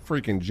 Kemper is a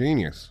freaking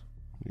genius,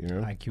 you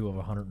know. IQ of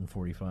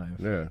 145.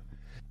 Yeah.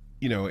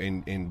 You know,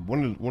 and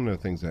one of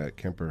the things that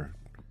Kemper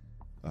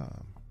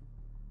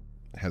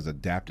has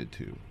adapted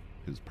to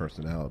his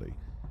personality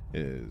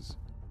is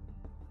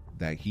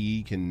that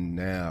he can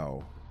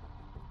now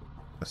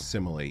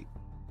assimilate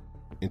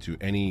into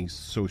any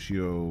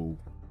socio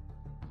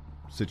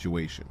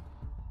situation.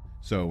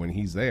 So when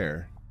he's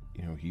there,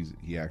 you know,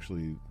 he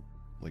actually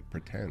like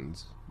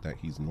pretends that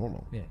he's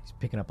normal. Yeah, he's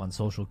picking up on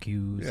social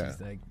cues. Yeah.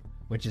 He's like,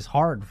 which is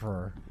hard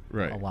for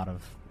Right. a lot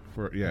of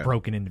Yeah.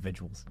 broken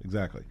individuals.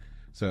 Exactly.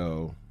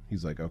 So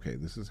he's like, okay,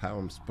 this is how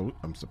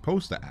I'm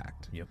supposed to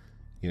act. Yep.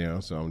 You know,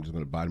 so I'm just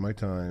going to bide my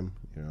time.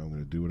 You know, I'm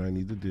going to do what I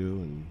need to do,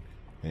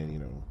 and you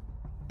know,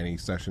 any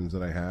sessions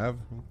that I have,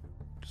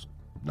 just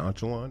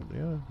nonchalant.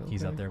 Yeah. Okay.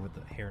 He's out there with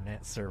the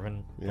hairnet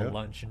serving Yeah. the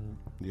lunch and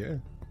Yeah.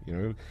 You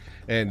know,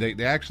 and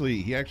he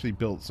actually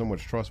built so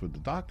much trust with the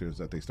doctors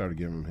that they started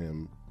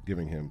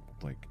giving him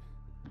like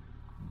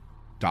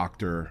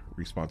doctor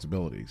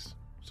responsibilities,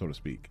 so to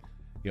speak.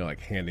 You know, like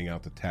handing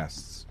out the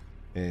tests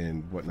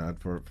and whatnot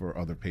for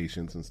other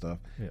patients and stuff.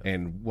 Yeah.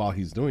 And while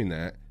he's doing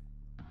that,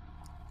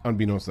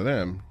 unbeknownst to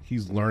them,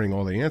 he's learning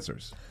all the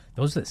answers.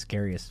 those are the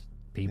scariest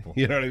people.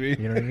 You know what I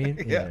mean? You know what I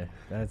mean? Yeah.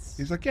 That's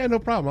He's like, yeah, no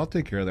problem. I'll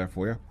take care of that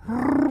for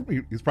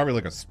you. He's probably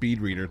like a speed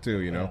reader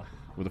too, you know, Yeah.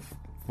 with a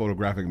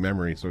photographic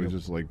memory. So he's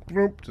just like,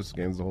 bloop, just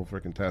scans the whole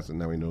freaking test, and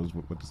now he knows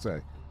what to say.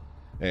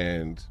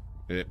 And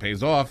it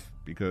pays off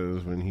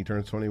because when he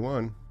turns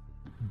 21,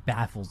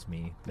 baffles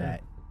me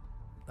that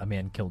a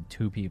man killed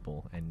 2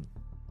 people and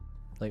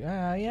like,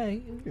 yeah,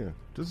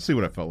 just to see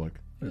what I felt like.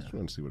 I just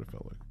want to see what it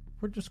felt like.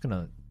 we're just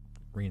gonna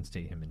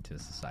reinstate him into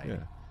society.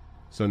 Yeah.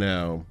 So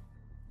now,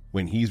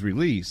 when he's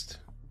released,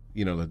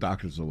 you know, the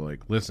doctors are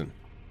like, listen,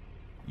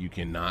 you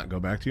cannot go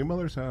back to your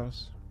mother's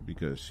house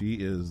because she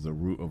is the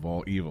root of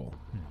all evil.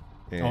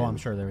 And, Oh, I'm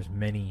sure there's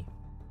many,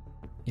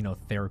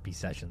 therapy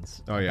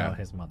sessions about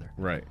his mother.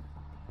 Right.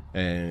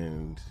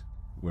 And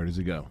where does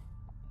he go?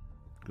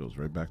 Goes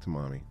right back to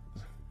mommy.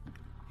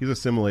 He's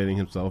assimilating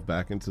himself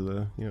back into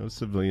the,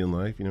 civilian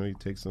life. You know, he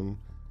takes some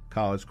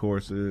college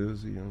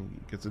courses, he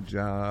gets a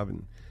job.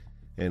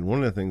 And one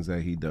of the things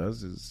that he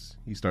does is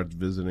he starts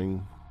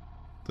visiting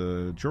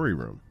the jury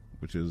room,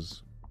 which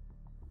is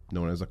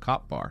known as a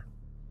cop bar.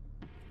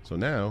 So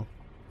now,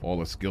 all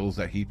the skills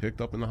that he picked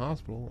up in the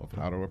hospital of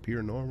how to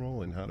appear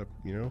normal and how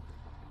to,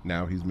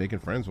 now he's making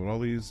friends with all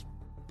these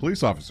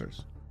police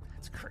officers.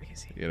 That's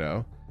crazy.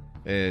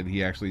 And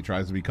he actually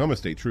tries to become a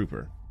state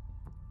trooper.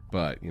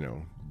 But,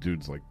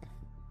 dude's like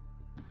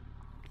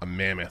a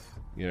mammoth,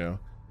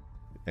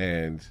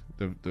 And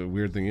the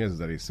weird thing is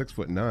that he's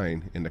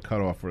 6'9", and the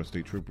cutoff for a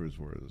state troopers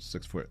was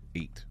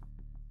 6'8".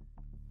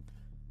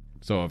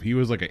 So if he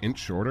was like an inch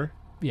shorter,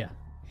 Yeah.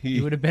 He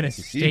would have been a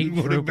state he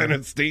trooper. would have been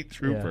a state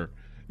trooper.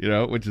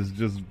 Which is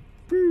just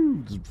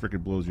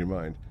freaking blows your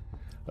mind.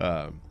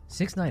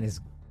 6'9" is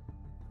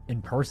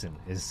in person.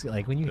 Is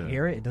like when you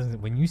hear it, it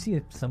doesn't. When you see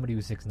somebody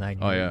who's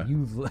 6'9",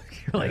 you look,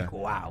 you're like,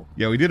 wow.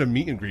 Yeah, we did a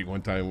meet and greet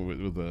one time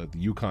with the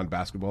UConn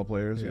basketball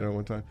players. You know,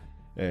 one time.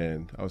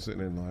 And I was sitting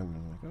in line, and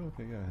I'm like, oh,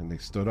 okay, yeah. And they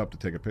stood up to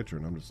take a picture,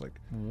 and I'm just like,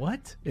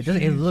 what? It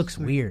doesn't. It looks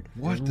weird.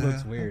 What? It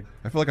looks weird.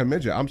 I feel like a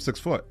midget. I'm 6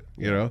 foot,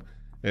 you know,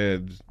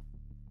 and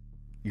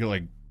you're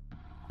like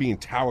being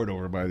towered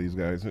over by these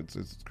guys.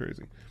 It's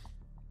crazy.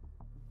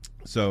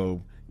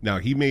 So now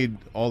he made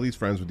all these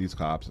friends with these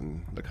cops,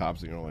 and the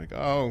cops, you know, like,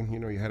 oh, you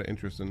know, you had an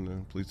interest in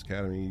the police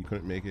academy, you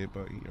couldn't make it,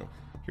 but you know,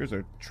 here's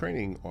a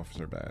training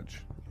officer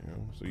badge, you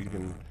know, so you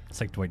can.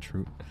 It's like Dwight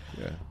Schrute.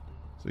 Yeah.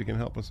 So you can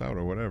help us out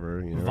or whatever.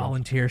 You know.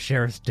 Volunteer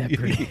sheriff's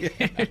deputy.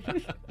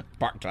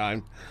 Part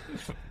time.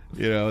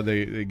 You know,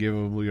 they give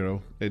him, you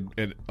know,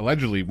 and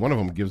allegedly one of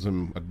them gives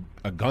him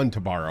a gun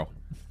to borrow.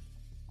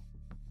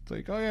 It's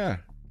like, oh yeah.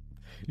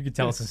 You can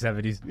tell it's the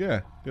 70s.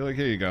 Yeah. They're like,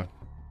 here you go.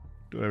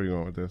 Do whatever you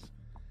want with this.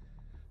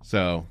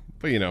 So,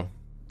 but you know,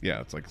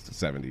 yeah, it's like the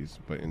 70s.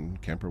 But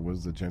Kemper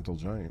was the gentle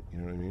giant, you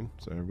know what I mean?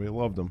 So everybody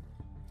loved him.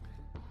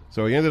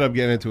 So he ended up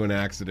getting into an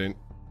accident.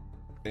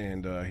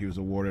 And he was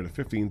awarded a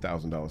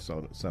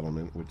 $15,000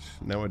 settlement, which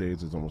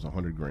nowadays is almost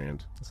 $100,000.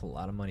 That's a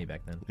lot of money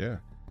back then. Yeah,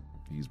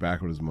 he's back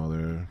with his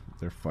mother.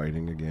 They're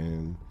fighting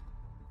again.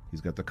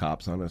 He's got the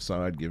cops on his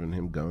side, giving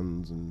him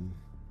guns and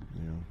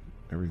you know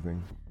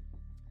everything.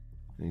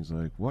 And he's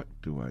like, "What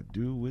do I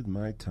do with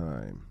my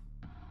time?"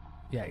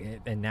 Yeah,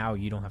 and now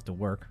you don't have to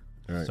work,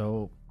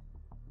 so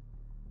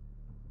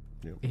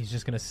he's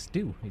just gonna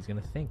stew. He's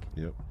gonna think.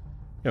 Yep.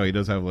 You know, he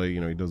does have like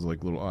he does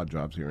like little odd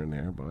jobs here and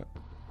there, but.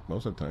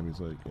 Most of the time he's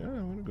like, yeah,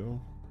 I want to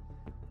go.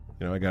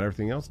 You know, I got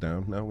everything else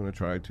down. Now I'm going to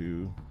try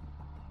to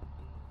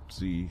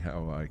see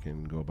how I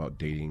can go about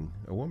dating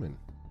a woman.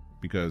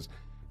 Because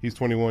he's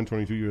 21,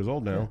 22 years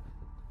old now. Yeah.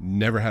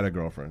 Never had a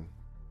girlfriend.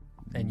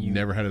 And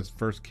never had his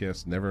first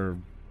kiss. Never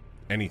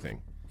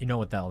anything. You know,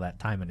 with all that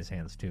time in his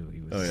hands, too.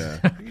 He was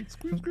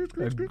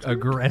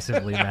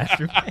aggressively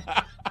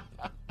masturbating.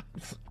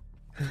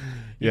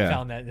 He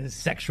found that his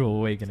sexual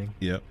awakening.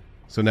 Yep.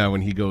 So now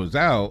when he goes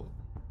out,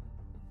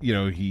 you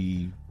know,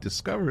 he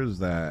discovers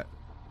that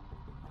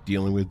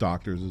dealing with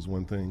doctors is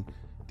one thing,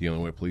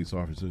 dealing with police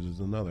officers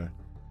is another,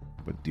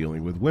 but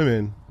dealing with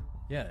women,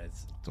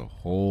 it's a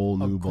whole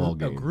new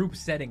ballgame. A group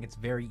setting, it's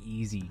very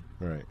easy,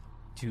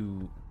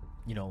 to,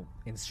 you know,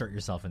 insert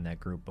yourself in that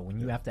group. But when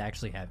you have to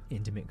actually have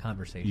intimate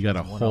conversations, you got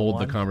to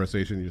hold the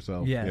conversation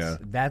yourself. Yes,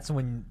 that's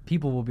when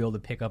people will be able to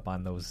pick up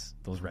on those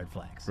red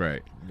flags.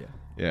 Right.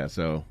 Yeah.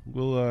 So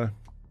we'll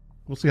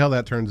see how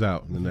that turns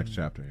out in the next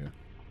chapter. Yeah.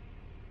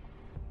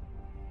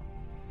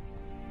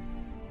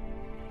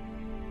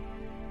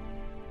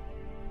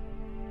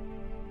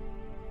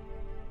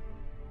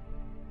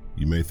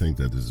 You may think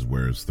that this is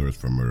where his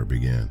thirst for murder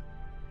began,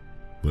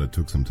 but it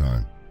took some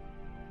time.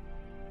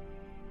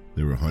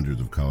 There were hundreds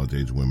of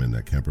college-age women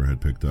that Kemper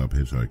had picked up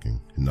hitchhiking,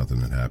 and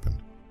nothing had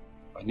happened.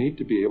 I need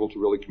to be able to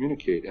really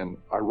communicate, and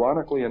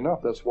ironically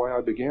enough, that's why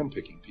I began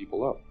picking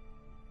people up.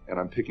 And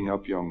I'm picking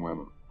up young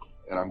women,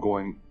 and I'm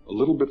going a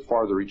little bit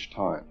farther each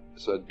time.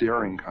 It's a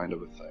daring kind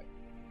of a thing.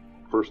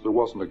 First, there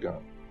wasn't a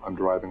gun. I'm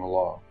driving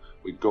along.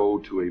 We go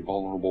to a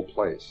vulnerable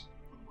place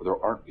where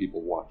there aren't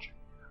people watching,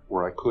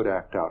 where I could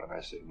act out, and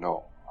I say,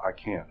 no, I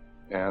can't.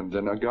 And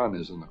then a gun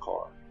is in the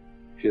car,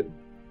 hidden.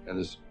 And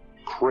this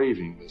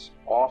craving, this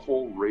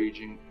awful,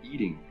 raging,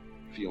 eating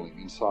feeling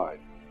inside.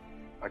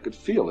 I could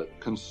feel it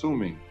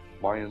consuming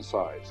my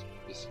insides.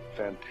 This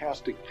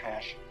fantastic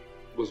passion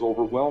was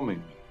overwhelming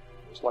me.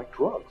 It was like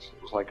drugs.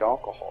 It was like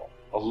alcohol.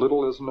 A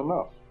little isn't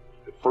enough.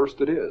 At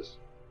first it is.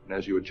 And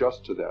as you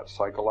adjust to that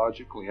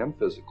psychologically and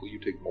physically, you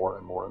take more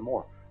and more and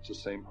more. It's the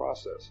same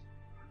process.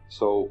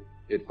 So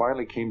it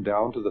finally came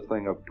down to the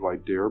thing of, do I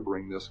dare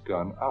bring this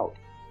gun out?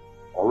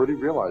 Already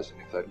realizing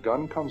if that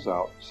gun comes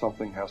out,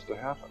 something has to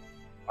happen.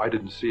 I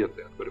didn't see it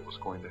then, but it was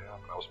going to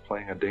happen. I was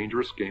playing a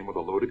dangerous game with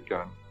a loaded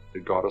gun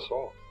that got us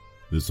all.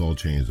 This all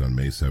changed on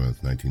May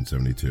 7th,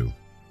 1972.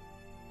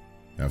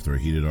 After a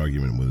heated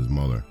argument with his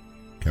mother,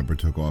 Kemper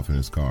took off in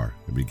his car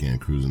and began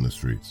cruising the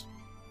streets.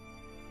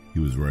 He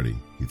was ready,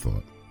 he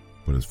thought,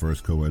 but his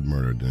first co-ed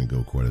murder didn't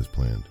go quite as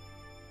planned.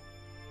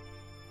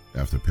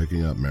 After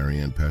picking up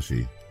Marianne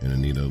Pesci and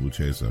Anita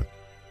Lucchesa,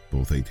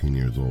 both 18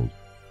 years old,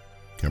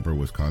 Kemper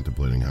was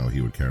contemplating how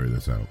he would carry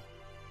this out.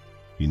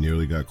 He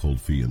nearly got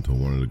cold feet until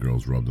one of the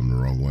girls rubbed him the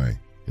wrong way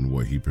in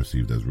what he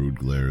perceived as rude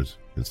glares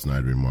and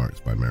snide remarks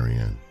by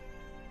Marianne.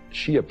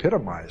 She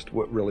epitomized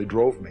what really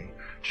drove me.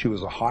 She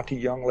was a haughty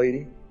young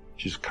lady.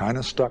 She's kind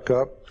of stuck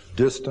up,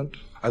 distant.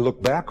 I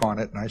look back on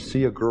it and I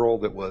see a girl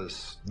that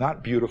was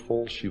not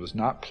beautiful, she was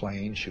not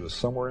plain, she was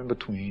somewhere in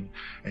between,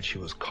 and she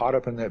was caught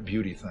up in that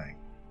beauty thing,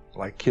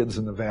 like kids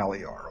in the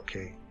valley are,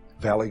 okay?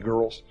 Valley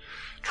girls,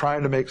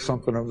 trying to make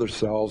something of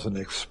themselves and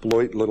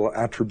exploit little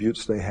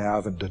attributes they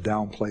have and to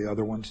downplay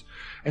other ones.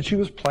 And she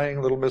was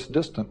playing Little Miss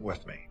Distant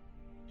with me.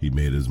 He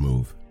made his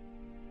move.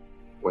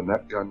 When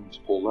that gun was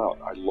pulled out,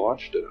 I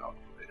launched it out.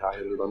 I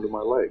had it under my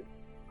leg,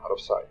 out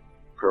of sight,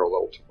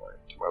 parallel to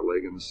my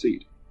leg in the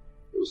seat.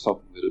 It was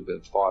something that had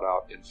been thought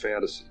out in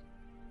fantasy,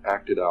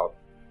 acted out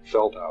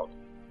felt out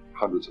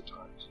hundreds of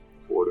times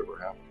before it ever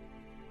happened.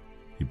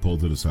 He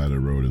pulled to the side of the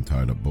road and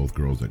tied up both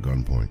girls at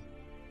gunpoint.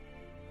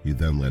 He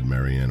then led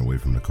Marianne away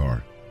from the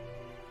car.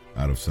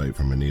 Out of sight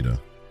from Anita,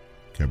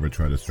 Kemper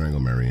tried to strangle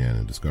Marianne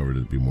and discovered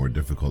it to be more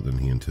difficult than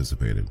he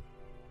anticipated.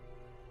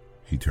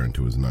 He turned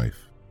to his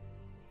knife.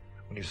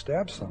 When you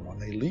stab someone,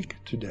 they leak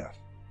to death.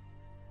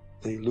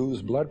 They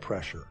lose blood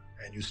pressure,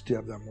 and you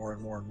stab them more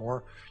and more and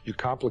more. You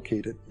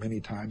complicate it many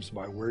times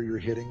by where you're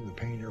hitting, the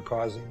pain you're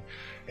causing,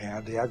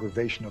 and the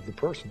aggravation of the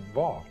person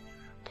involved,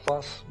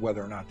 plus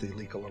whether or not they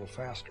leak a little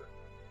faster.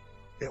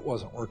 It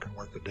wasn't working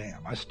worth a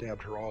damn. I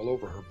stabbed her all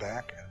over her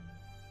back, and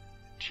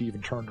she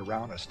even turned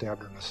around. I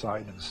stabbed her in the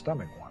side and the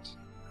stomach once.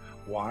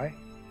 Why?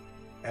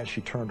 As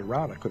she turned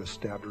around, I could have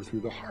stabbed her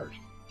through the heart.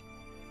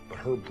 But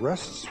her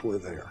breasts were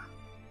there.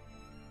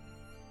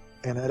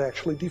 And it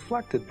actually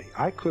deflected me.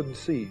 I couldn't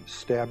see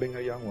stabbing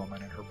a young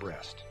woman in her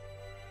breast.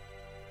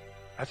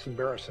 That's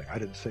embarrassing. I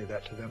didn't say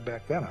that to them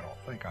back then, I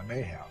don't think. I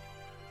may have.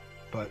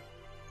 But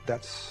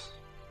that's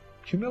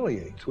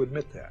humiliating to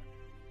admit that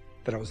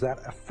I was that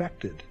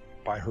affected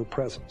by her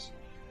presence.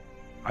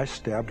 I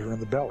stabbed her in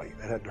the belly.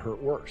 That had to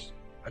hurt worse.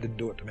 I didn't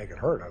do it to make it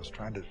hurt. I was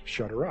trying to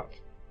shut her up.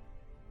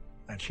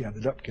 And she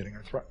ended up getting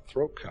her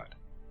throat cut.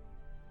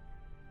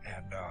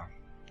 And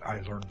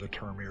I learned the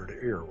term ear to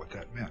ear, what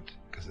that meant,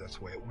 because that's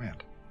the way it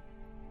went.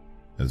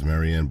 As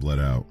Marianne bled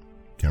out,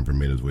 Kemper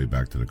made his way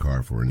back to the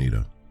car for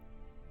Anita.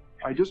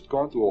 I just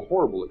gone through a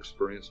horrible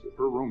experience with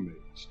her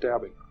roommate,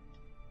 stabbing her.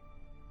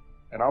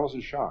 And I was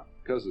in shock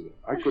because of it.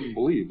 I couldn't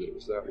believe that it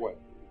was that way.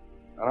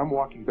 And I'm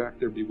walking back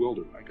there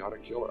bewildered. I gotta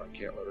kill her. I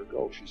can't let her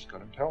go. She's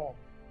gonna tell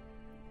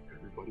him.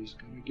 Everybody's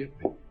gonna get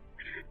me.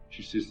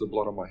 She sees the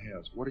blood on my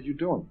hands. What are you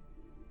doing?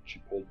 She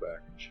pulled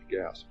back and she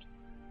gasped.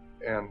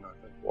 And I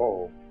thought,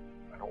 whoa,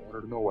 I don't want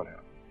her to know what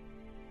happened.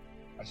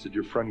 I said,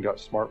 your friend got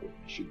smart with me.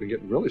 She'd been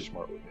getting really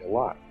smart with me a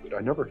lot, but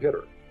I never hit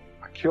her.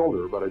 I killed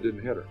her, but I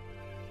didn't hit her.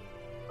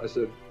 I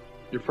said,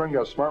 your friend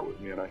got smart with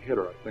me and I hit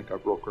her. I think I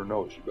broke her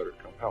nose. You better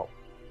come help.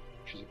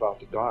 She's about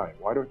to die.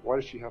 Why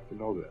does she have to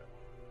know that?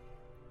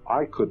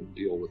 I couldn't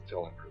deal with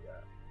telling her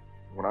that.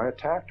 When I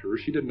attacked her,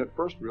 she didn't at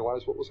first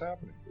realize what was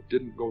happening. It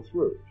didn't go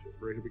through. She had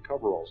very heavy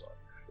coveralls on.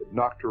 It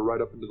knocked her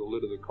right up into the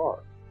lid of the car.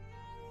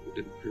 It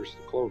didn't pierce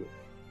the clothing.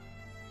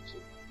 So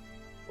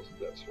it wasn't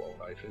that swell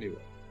knife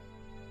anyway.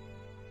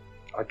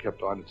 I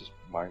kept on just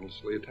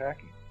mindlessly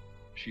attacking her.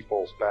 She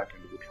falls back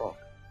into the trunk.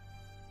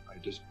 I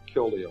just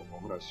killed a young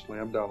woman. I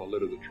slammed down the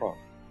lid of the trunk.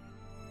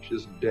 She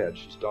isn't dead.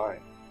 She's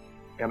dying.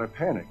 And I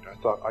panicked. I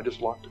thought I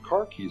just locked the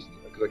car keys in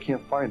there because I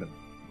can't find them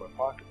in my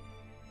pocket.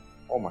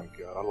 Oh my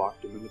God, I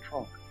locked them in the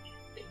trunk.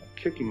 I'm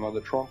kicking on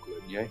the trunk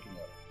lid and yanking on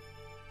it.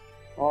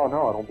 Oh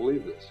no, I don't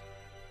believe this.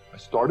 I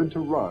started to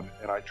run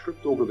and I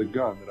tripped over the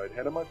gun that I'd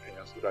had in my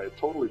pants that I had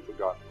totally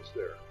forgotten was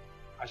there.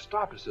 I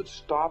stopped. I said,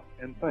 stop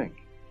and think.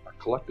 I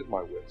collected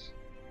my wits.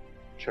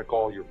 Check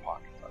all your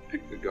pockets. I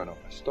picked the gun up.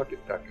 I stuck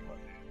it back in my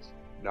pants,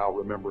 now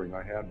remembering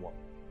I had one.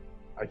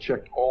 I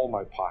checked all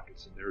my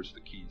pockets, and there's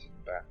the keys in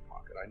the back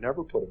pocket. I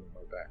never put them in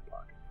my back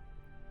pocket.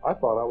 I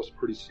thought I was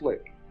pretty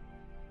slick.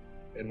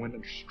 And when I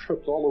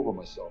tripped all over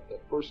myself,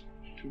 that first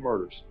two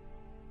murders,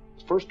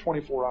 the first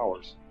 24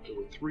 hours, there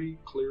were 3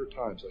 clear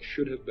times I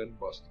should have been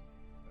busted,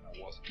 and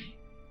I wasn't.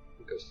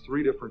 Because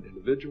 3 different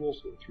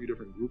individuals or 3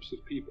 different groups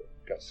of people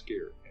got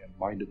scared and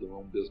minded their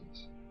own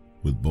business.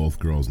 With both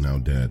girls now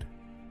dead,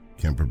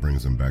 Kemper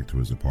brings them back to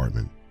his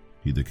apartment.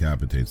 He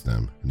decapitates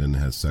them and then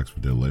has sex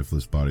with their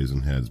lifeless bodies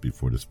and heads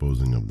before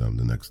disposing of them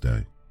the next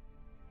day.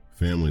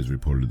 Families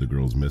reported the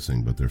girls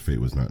missing, but their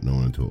fate was not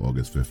known until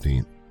August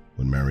 15th,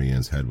 when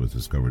Marianne's head was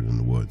discovered in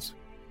the woods.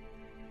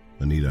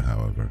 Anita,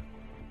 however,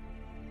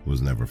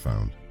 was never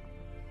found.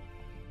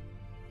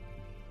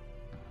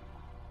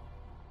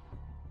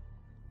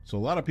 So a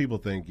lot of people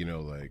think,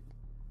 like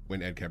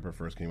when Ed Kemper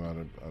first came out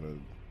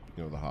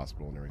of the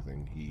hospital and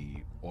everything,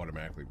 he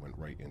automatically went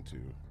right into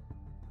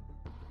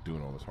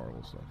doing all this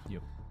horrible stuff.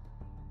 Yep.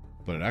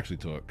 But it actually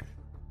took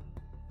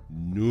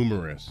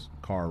numerous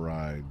car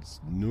rides,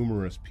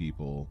 numerous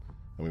people.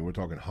 I mean, we're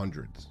talking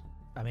hundreds.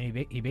 I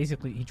mean,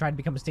 he tried to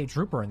become a state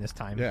trooper in this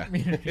time. Yeah.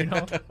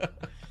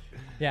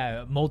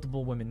 Yeah,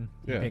 multiple women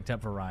he Yeah. picked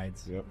up for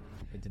rides. Yep.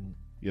 It didn't.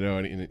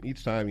 And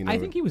each time, I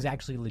think he was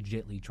actually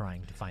legitly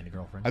trying to find a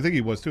girlfriend. I think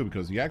he was too,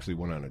 because he actually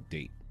went on a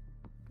date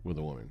with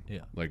a woman. Yeah.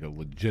 Like a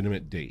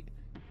legitimate date.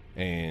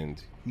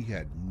 And he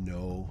had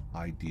no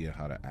idea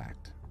how to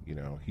act.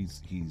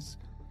 He's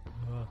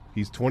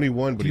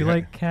 21, but Do you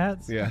like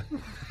cats? Yeah.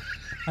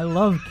 I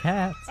love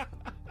cats.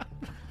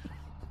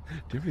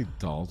 Do you have any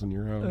dolls in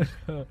your house?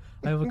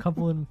 I have a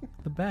couple in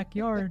the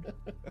backyard.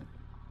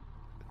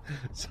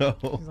 So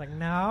He's like,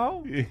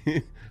 no.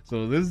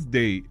 So this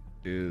date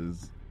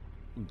is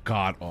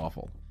god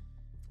awful,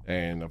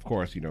 and of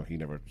course, he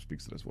never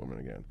speaks to this woman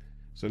again.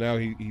 So now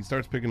he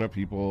starts picking up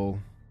people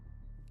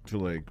to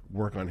like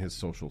work on his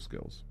social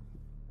skills,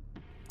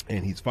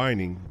 and he's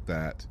finding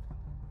that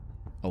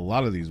a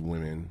lot of these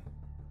women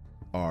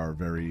are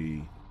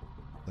very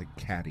like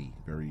catty,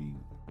 very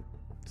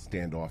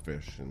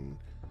standoffish, and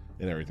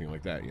everything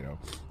like that,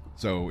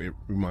 So it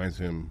reminds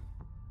him,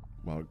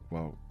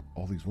 well,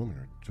 all these women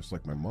are just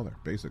like my mother,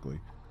 basically.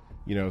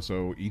 You know,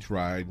 so each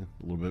ride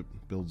a little bit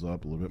builds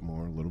up, a little bit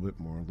more, a little bit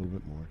more, a little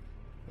bit more.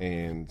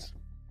 And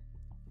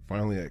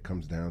finally it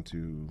comes down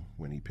to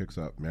when he picks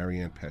up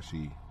Marianne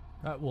Pesci.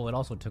 Well, it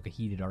also took a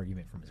heated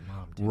argument from his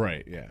mom, too.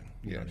 Right, yeah.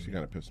 You know Yeah, what I she mean?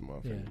 kind of pissed him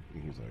off. Yeah. And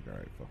he's like, all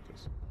right, fuck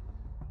this.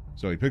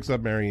 So he picks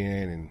up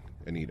Marianne and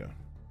Anita.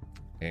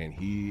 And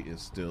he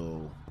is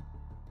still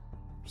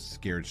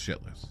scared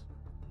shitless.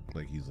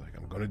 Like, he's like,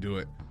 I'm going to do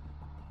it.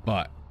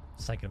 But,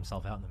 Psyching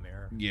himself out in the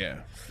mirror. yeah.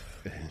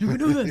 You can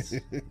do this!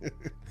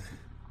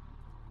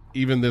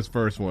 Even this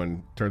first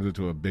one turns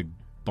into a big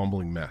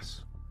bumbling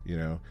mess. You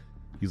know?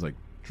 He's like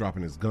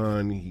dropping his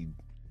gun. He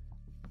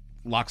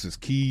locks his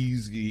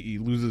keys. He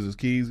loses his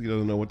keys. He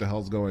doesn't know what the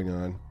hell's going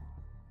on.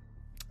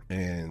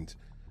 And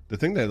the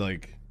thing that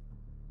like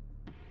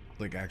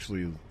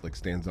actually like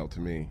stands out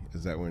to me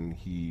is that when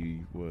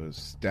he was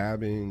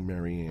stabbing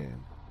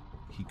Marianne,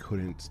 he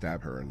couldn't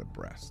stab her in the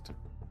breast.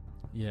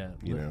 Yeah,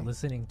 You know?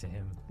 listening to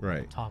him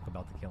Right. talk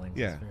about the killings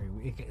Yeah. is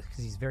very...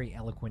 Because he's very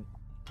eloquent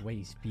the way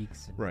he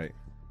speaks. And, Right.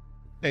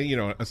 And, you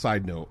know, a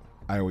side note,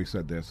 I always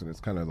said this, and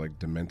it's kind of like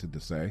demented to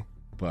say,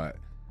 but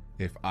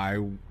if I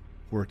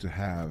were to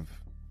have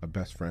a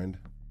best friend,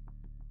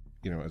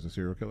 you know, as a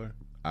serial killer,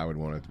 I would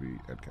want it to be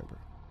Ed Kemper.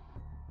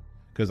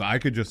 Because I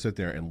could just sit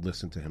there and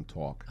listen to him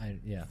talk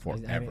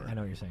forever. I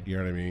know what you're saying. You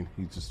know what I mean?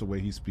 He's just the way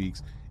he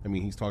speaks. I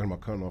mean, he's talking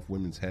about cutting off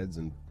women's heads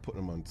and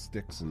putting them on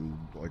sticks and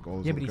like all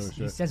this Yeah, other but kind of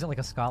he shit. says it like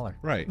a scholar.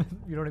 Right.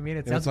 You know what I mean? It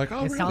And sounds it's like,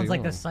 oh, it sounds really?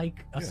 like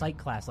Oh. a psych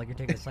class, like you're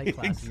taking a psych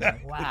class.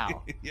 Exactly. You're like,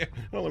 wow. Yeah.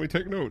 Oh, let me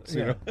take notes.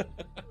 You Yeah. know.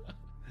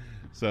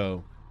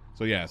 So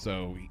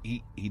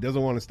he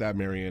doesn't want to stab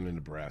Marianne in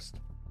the breast.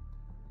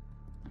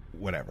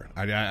 Whatever.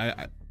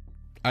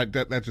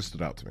 That just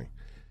stood out to me.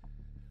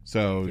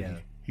 So Yeah.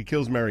 he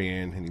kills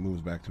Marianne and he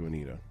moves back to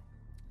Anita,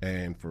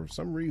 and for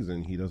some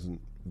reason he doesn't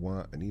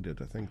want Anita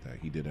to think that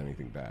he did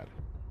anything bad.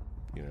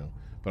 You know.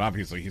 But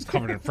obviously he's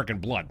covered in freaking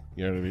blood.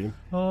 You know what I mean?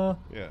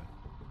 Yeah.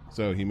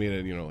 So he made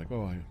it, you know, like,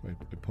 oh, I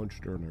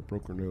punched her and I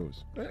broke her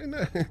nose.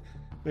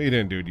 No, you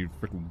didn't, dude. You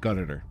freaking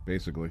gutted her,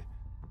 basically.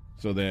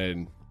 So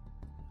then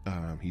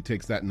he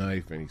takes that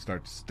knife and he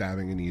starts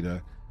stabbing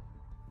Anita.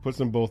 Puts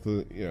them both,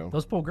 you know.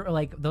 Those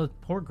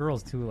poor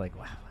girls too. Like,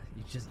 wow,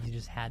 you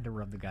just had to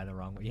rub the guy the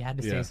wrong way. You had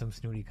to say Yeah. some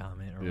snooty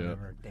comment or Yeah.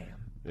 whatever. Damn.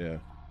 Yeah.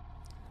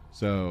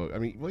 So I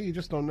mean, well, you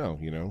just don't know,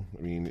 you know.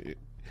 I mean,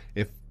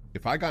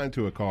 if I got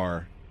into a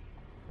car,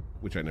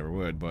 which I never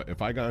would, but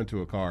if I got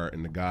into a car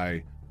and the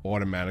guy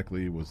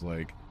automatically was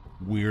like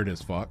weird as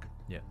fuck,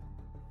 Yeah.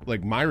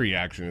 like my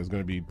reaction is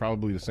going to be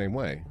probably the same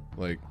way.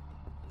 Like,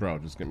 bro,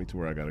 just get me to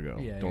where I got to go.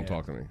 Yeah, Don't yeah.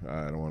 talk to me.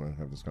 I don't want to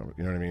have this conversation.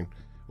 You know what I mean?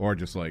 Or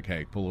just like,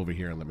 hey, pull over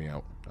here and let me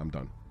out. I'm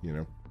done. You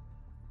know?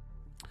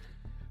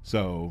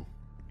 So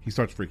he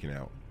starts freaking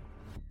out.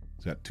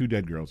 He's got two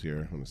dead girls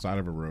here on the side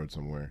of a road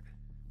somewhere.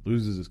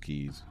 Loses his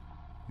keys.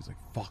 He's like,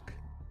 fuck.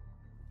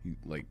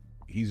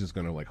 He's just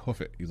going to like hoof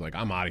it. He's like,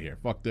 I'm out of here.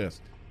 Fuck this.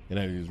 And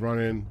then he's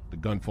running. The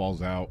gun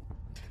falls out.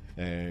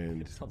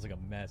 And It sounds like a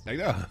mess. I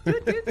know.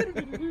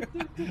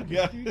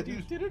 Yeah.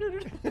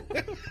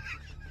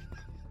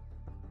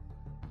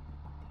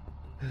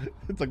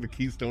 It's like the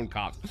Keystone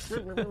Cops.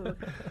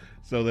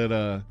 So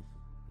that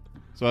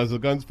so as the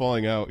gun's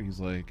falling out, he's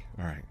like,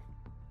 all right,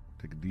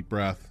 take a deep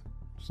breath,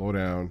 slow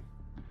down.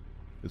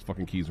 His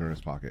fucking keys are in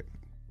his pocket.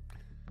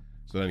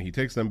 So then he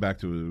takes them back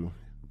to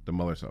the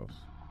mother's house.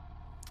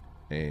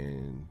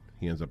 And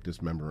he ends up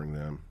dismembering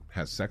them,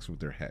 has sex with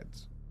their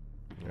heads.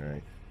 All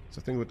right. It's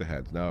the thing with the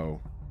heads. No.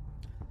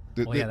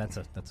 Well, yeah, that's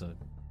a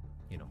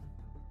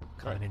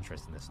common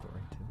interest in this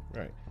story too.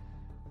 Right.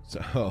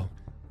 So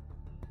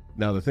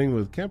now the thing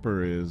with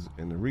Kemper is,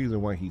 and the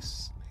reason why he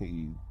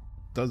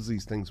does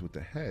these things with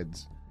the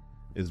heads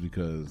is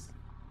because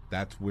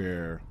that's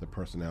where the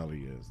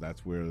personality is.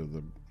 That's where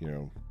the, you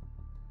know,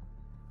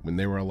 when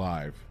they were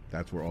alive,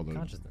 that's where all the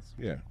Consciousness.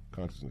 Yeah,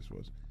 consciousness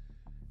was.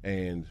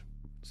 And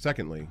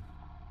secondly,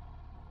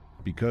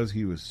 because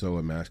he was so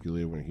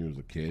emasculated when he was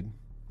a kid,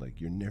 like,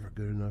 you're never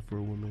good enough for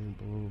a woman,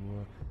 blah, blah,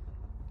 blah,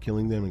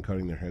 killing them and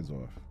cutting their heads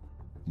off.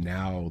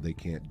 Now they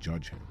can't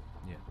judge him.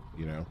 Yeah.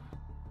 You know?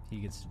 He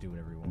gets to do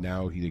whatever he wants.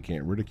 Now they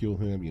can't ridicule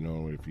him, you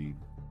know, if he,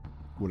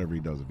 whatever he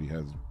does, if he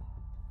has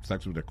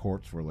sex with their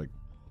corpse for like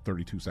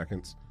 32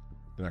 seconds,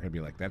 they're not going to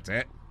be like, that's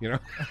it, you know?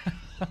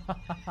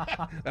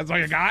 That's all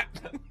you got?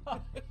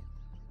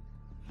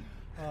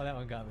 Oh, that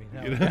one got me.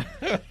 That You one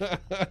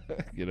know?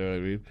 You know what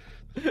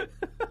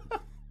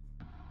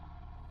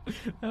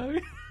I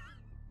mean?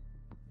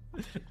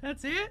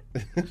 That's it?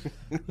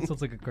 That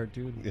sounds like a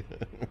cartoon.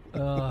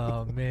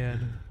 Oh,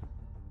 man.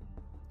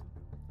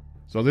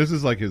 So this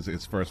is like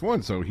his first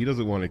one, so he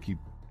doesn't want to keep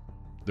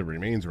the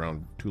remains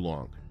around too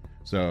long.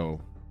 So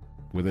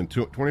within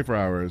 24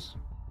 hours,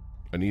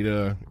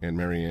 Anita and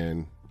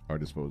Marianne are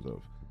disposed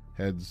of.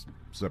 Heads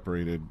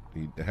separated.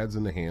 The heads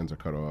and the hands are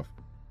cut off.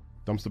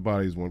 Dumps the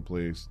bodies one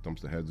place,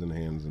 dumps the heads and the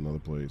hands another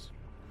place,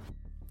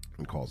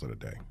 and calls it a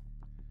day.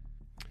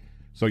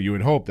 So you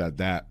would hope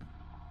that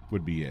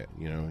would be it.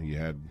 You know, he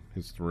had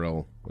his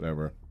thrill,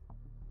 whatever.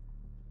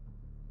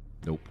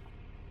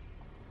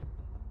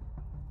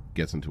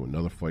 gets into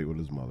another fight with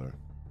his mother,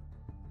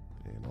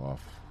 and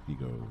off he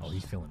goes. Oh,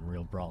 he's feeling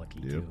real brolicky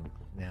too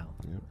now.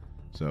 Yep.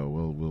 So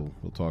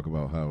we'll talk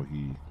about how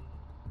he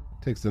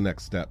takes the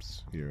next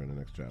steps here in the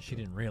next chapter. She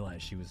didn't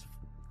realize she was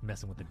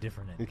messing with a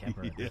different Ed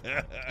Kemper.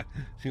 Yeah.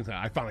 She was like,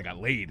 I finally got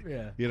laid.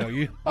 Yeah. You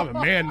know, I'm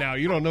a man now.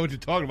 You don't know what you're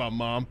talking about,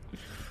 Mom.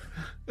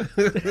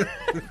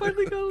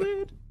 Finally got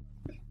laid.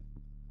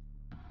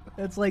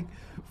 It's like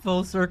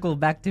full circle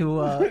back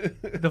to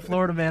the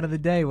Florida Man of the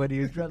Day when he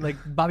was like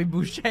Bobby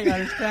Boucher on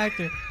his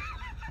tractor.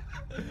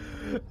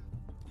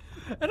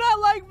 And I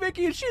like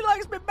Vicky and she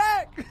likes me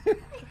back.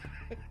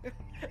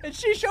 And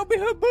she showed me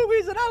her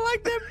boobies and I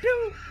like them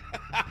too.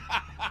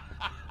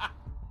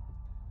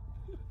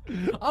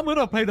 I'm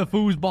gonna pay the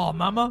foosball,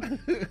 mama.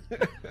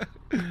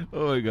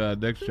 Oh my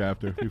God, next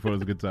chapter before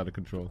it gets out of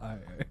control. All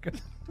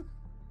right.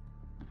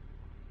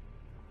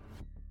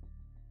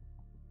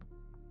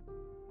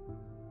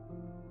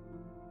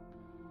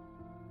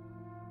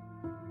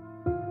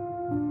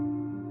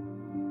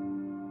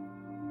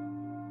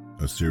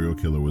 A serial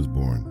killer was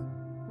born.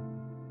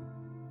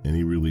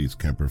 Any release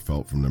Kemper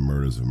felt from the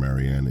murders of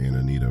Marianne and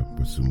Anita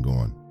was soon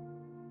gone.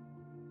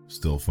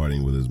 Still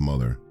fighting with his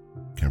mother,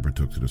 Kemper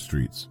took to the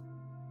streets.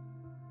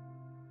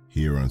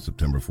 Here on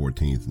September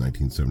 14th,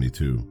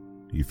 1972,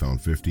 he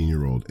found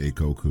 15-year-old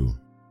Eiko Ku.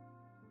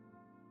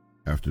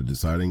 After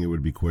deciding it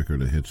would be quicker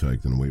to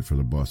hitchhike than wait for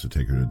the bus to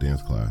take her to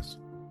dance class,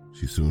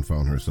 she soon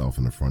found herself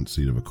in the front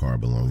seat of a car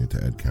belonging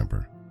to Ed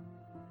Kemper.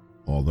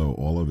 Although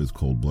all of his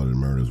cold-blooded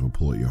murders will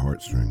pull at your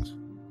heartstrings,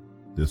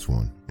 this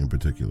one, in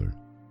particular,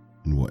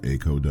 and what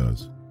Eiko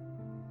does,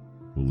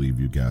 will leave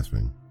you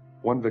gasping.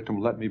 One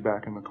victim let me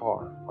back in the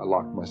car. I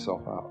locked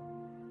myself out.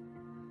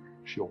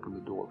 She opened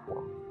the door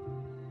for me.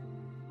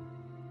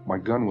 My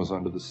gun was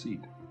under the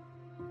seat.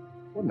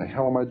 What in the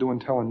hell am I doing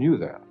telling you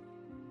that?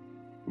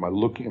 Am I a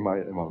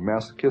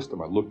masochist?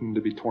 Am I looking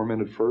to be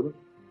tormented further?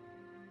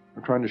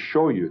 I'm trying to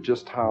show you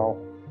just how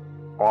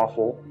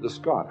awful this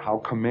got, how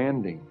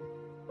commanding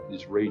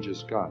these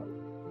rages got.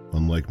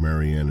 Unlike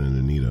Marianne and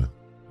Anita,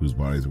 whose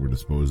bodies were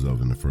disposed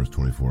of in the first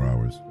 24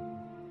 hours,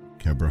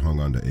 Kemper hung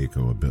on to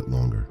Eiko a bit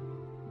longer.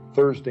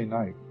 Thursday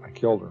night, I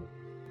killed her.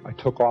 I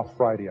took off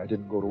Friday. I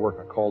didn't go to work.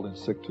 I called in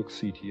sick, took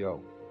CTO.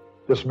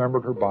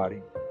 Dismembered her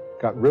body,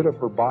 got rid of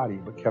her body,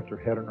 but kept her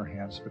head in her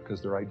hands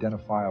because they're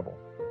identifiable.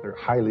 They're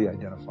highly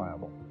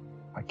identifiable.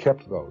 I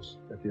kept those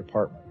at the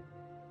apartment.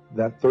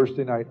 That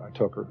Thursday night, I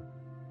took her.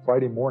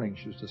 Friday morning,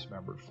 she was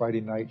dismembered.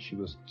 Friday night, she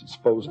was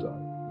disposed of.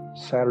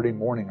 Saturday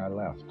morning, I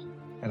left.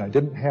 And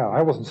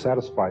I wasn't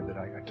satisfied that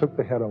I took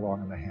the head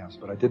along in the hands,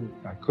 but I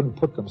couldn't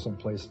put them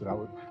someplace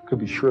that could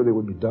be sure they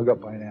would be dug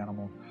up by an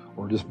animal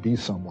or just be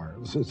somewhere.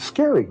 It's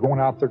scary going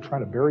out there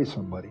trying to bury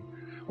somebody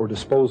or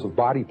dispose of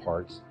body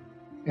parts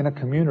in a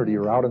community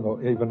or out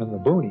even in the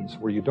boonies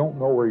where you don't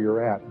know where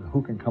you're at and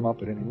who can come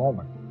up at any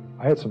moment.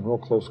 I had some real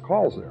close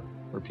calls there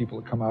where people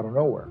had come out of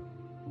nowhere.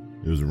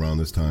 It was around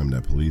this time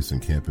that police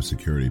and campus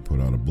security put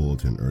out a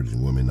bulletin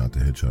urging women not to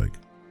hitchhike,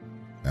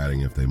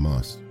 adding if they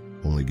must,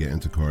 only get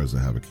into cars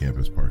that have a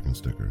campus parking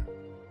sticker.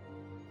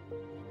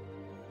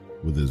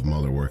 With his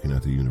mother working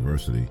at the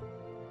university,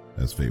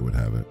 as fate would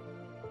have it,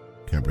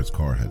 Kemper's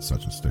car had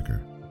such a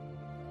sticker.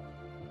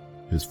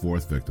 His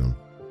fourth victim,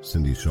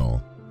 Cindy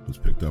Shaw, was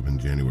picked up in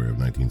January of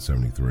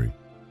 1973.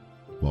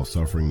 While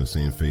suffering the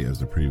same fate as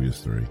the previous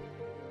three,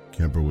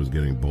 Kemper was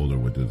getting bolder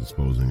with the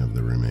disposing of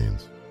their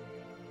remains.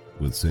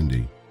 With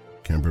Cindy,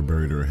 Kemper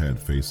buried her head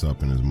face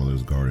up in his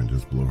mother's garden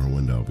just below her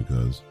window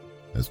because,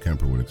 as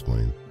Kemper would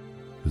explain,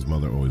 his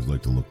mother always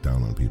liked to look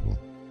down on people.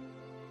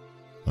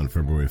 On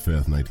February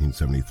 5th,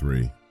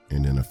 1973,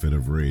 and in a fit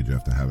of rage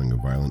after having a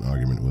violent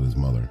argument with his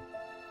mother,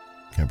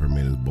 Kemper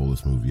made his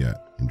boldest move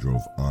yet and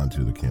drove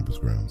onto the campus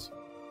grounds.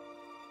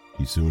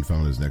 He soon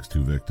found his next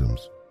two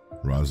victims,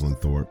 Rosalind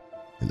Thorpe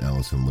and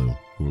Allison Liu,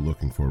 who were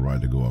looking for a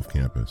ride to go off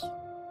campus.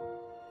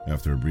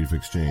 After a brief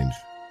exchange,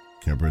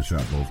 Kemper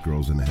shot both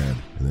girls in the head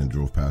and then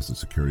drove past the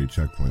security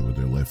checkpoint with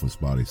their lifeless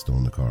bodies still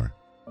in the car.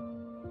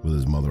 With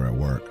his mother at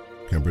work,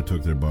 Kemper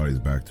took their bodies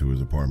back to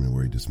his apartment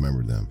where he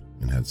dismembered them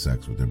and had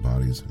sex with their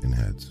bodies and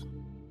heads.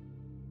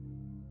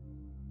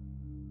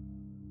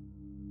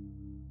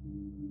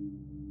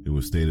 It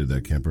was stated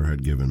that Kemper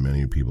had given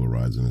many people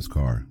rides in his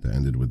car that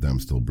ended with them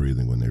still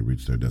breathing when they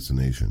reached their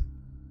destination.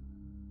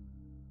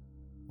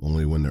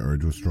 Only when the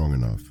urge was strong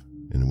enough,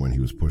 and when he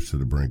was pushed to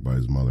the brink by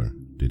his mother,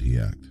 did he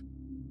act.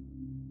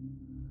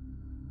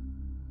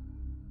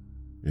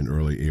 In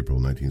early April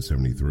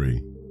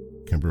 1973,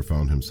 Kemper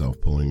found himself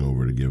pulling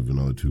over to give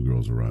another two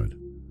girls a ride.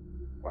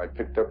 I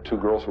picked up two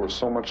girls who were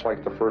so much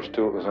like the first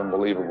two, it was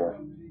unbelievable.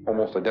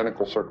 Almost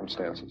identical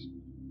circumstances.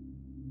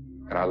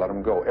 And I let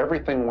them go.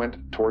 Everything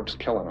went towards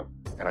killing them,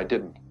 and I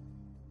didn't.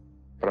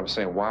 But I'm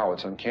saying, wow,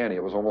 it's uncanny.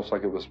 It was almost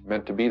like it was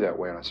meant to be that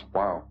way. And I said,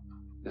 wow,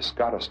 this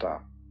got to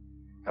stop.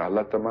 And I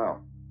let them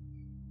out.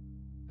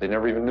 They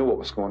never even knew what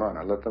was going on.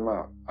 I let them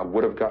out. I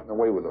would have gotten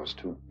away with those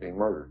two being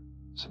murdered.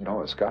 I said,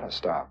 no, it's got to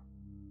stop.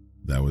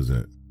 That was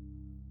it.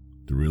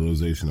 The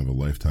realization of a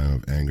lifetime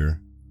of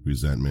anger,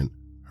 resentment,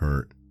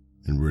 hurt,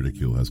 and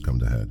ridicule has come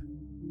to head.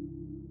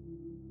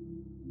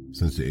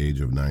 Since the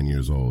age of 9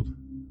 years old,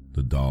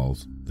 the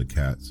dolls, the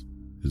cats,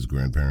 his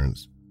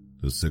grandparents,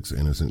 the 6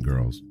 innocent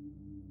girls,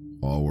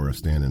 all were a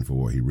stand-in for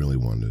what he really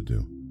wanted to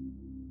do.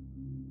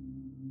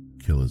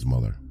 Kill his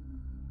mother.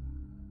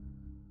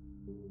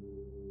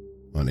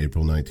 On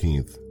April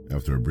 19th,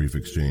 after a brief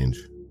exchange,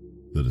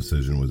 the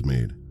decision was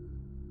made.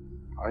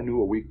 I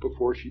knew a week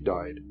before she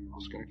died I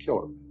was going to kill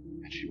her.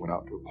 And she went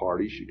out to a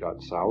party, she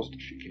got soused,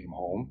 she came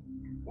home,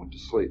 went to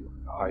sleep.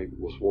 I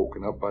was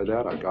woken up by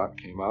that.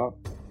 Came out,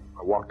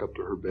 I walked up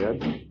to her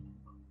bed.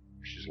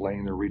 She's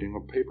laying there reading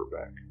a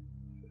paperback,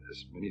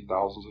 as many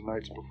thousands of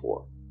nights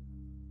before.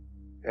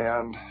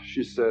 And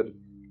she said,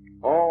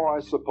 "Oh, I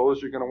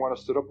suppose you're going to want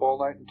to sit up all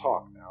night and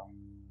talk now."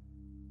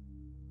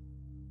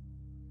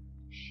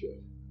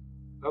 Shit.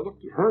 I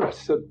looked at her, I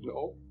said,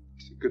 "No."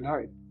 I said, "Good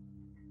night."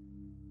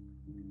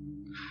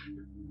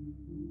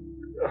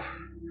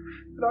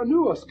 And I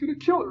knew I was going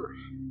to kill her,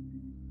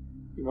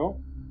 you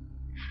know?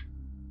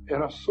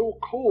 And it's so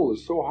cold,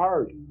 it's so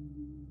hard.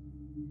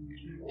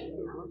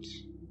 It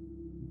hurts.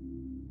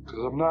 Because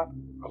I'm not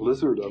a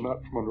lizard, I'm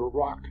not from under a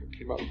rock. I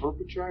came out of her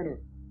vagina.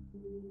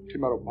 I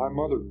came out of my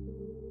mother.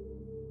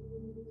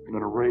 And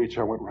in a rage,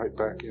 I went right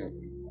back in.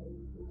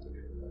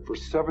 For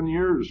 7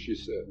 years, she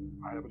said,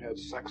 I haven't had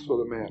sex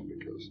with a man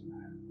because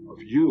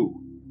of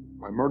you,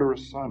 my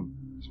murderous son.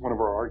 It's one of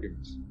our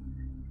arguments.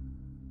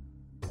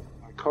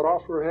 I cut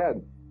off her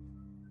head,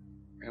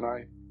 and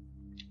I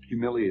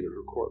humiliated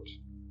her corpse.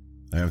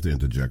 I have to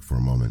interject for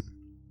a moment.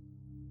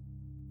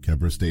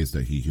 Kemper states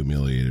that he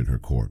humiliated her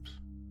corpse.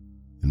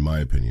 In my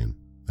opinion,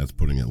 that's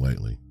putting it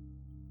lightly.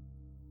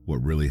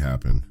 What really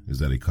happened is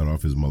that he cut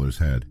off his mother's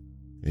head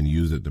and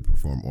used it to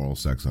perform oral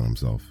sex on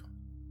himself.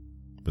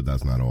 But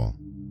that's not all.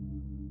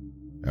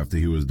 After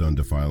he was done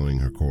defiling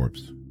her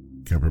corpse,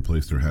 Kemper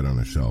placed her head on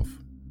a shelf,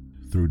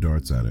 threw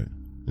darts at it,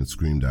 and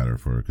screamed at her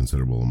for a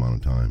considerable amount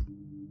of time.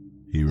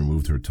 He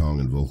removed her tongue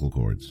and vocal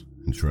cords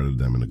and shredded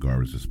them in a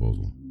garbage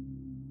disposal.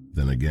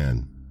 Then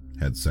again,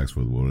 had sex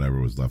with whatever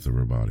was left of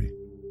her body.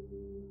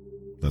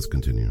 Let's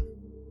continue.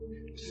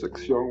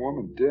 6 young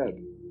women dead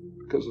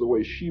because of the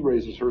way she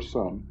raises her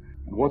son.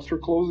 And what's her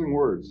closing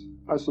words?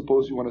 I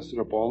suppose you want to sit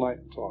up all night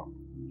and talk.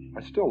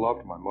 I still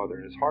loved my mother,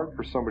 and it's hard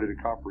for somebody to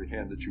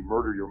comprehend that you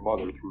murder your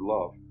mother through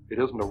love. It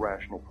isn't a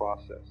rational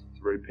process. It's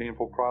a very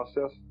painful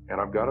process,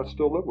 and I've got to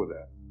still live with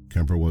that.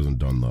 Kemper wasn't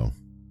done, though.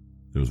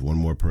 There was one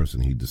more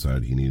person he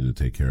decided he needed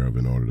to take care of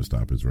in order to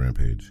stop his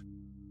rampage.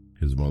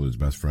 His mother's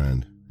best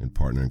friend and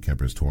partner in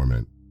Kemper's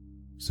torment,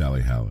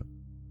 Sally Hallett.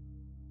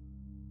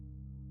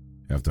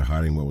 After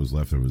hiding what was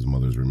left of his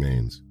mother's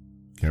remains,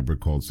 Kemper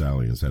called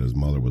Sally and said his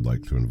mother would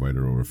like to invite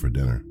her over for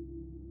dinner.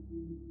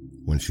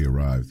 When she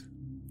arrived,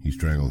 he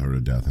strangled her to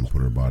death and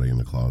put her body in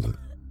the closet.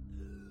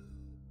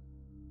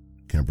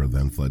 Kemper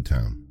then fled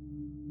town.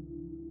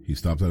 He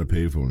stopped at a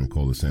payphone and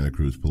called the Santa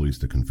Cruz police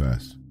to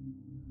confess.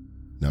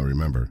 Now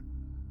remember,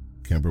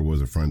 Kemper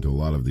was a friend to a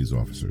lot of these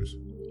officers,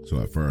 so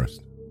at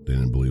first, they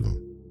didn't believe him.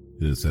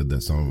 It is said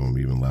that some of them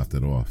even laughed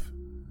it off.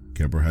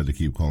 Kemper had to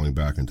keep calling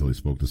back until he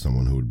spoke to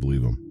someone who would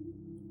believe him.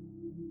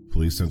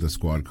 Police sent a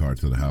squad car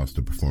to the house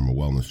to perform a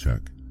wellness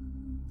check,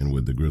 and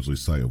with the grisly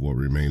sight of what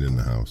remained in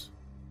the house,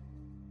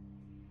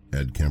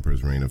 Ed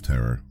Kemper's reign of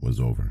terror was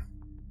over.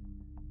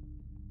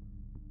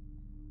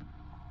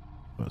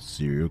 A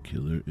serial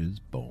killer is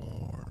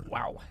born.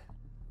 Wow.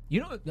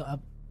 You know,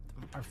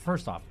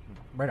 first off,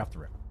 right off the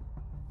rip,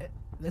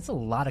 there's a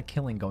lot of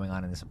killing going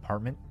on in this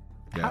apartment.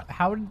 Yeah.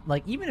 How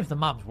like, even if the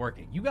mom's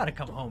working, you got to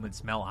come home and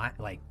smell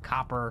like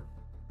copper.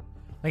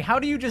 Like, how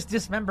do you just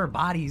dismember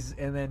bodies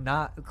and then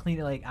not clean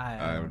it? Like,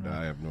 I don't know.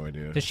 I have no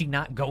idea. Does she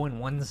not go in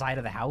one side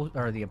of the house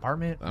or the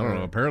apartment? I don't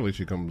know. Apparently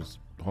she comes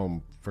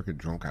home freaking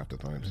drunk half the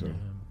time, so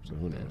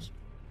who knows.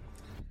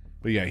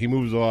 But yeah, he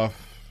moves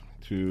off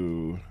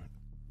to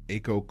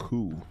Aiko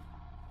Ku,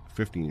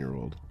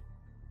 15-year-old.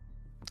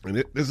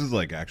 And this is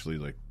like, actually,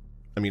 like,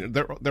 I mean,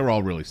 they're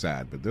all really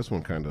sad, but this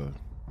one kind of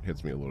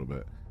hits me a little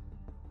bit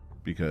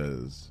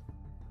because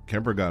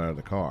Kemper got out of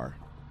the car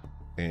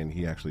and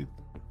he actually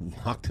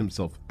locked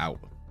himself out.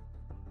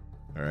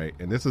 All right,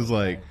 and this is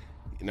like,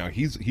 you know,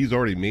 he's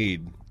already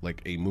made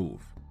like a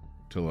move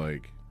to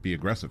like be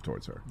aggressive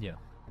towards her. Yeah.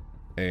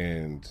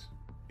 And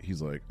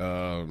he's like,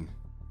 can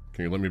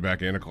you let me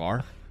back in a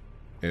car?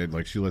 And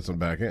like she lets him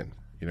back in.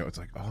 You know, it's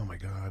like, oh my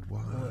God, why?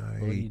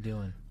 What are you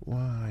doing?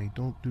 Why?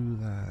 Don't do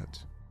that.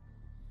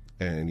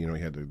 And you know,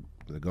 he had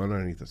the gun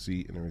underneath the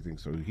seat and everything.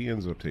 So he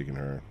ends up taking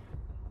her,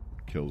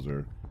 kills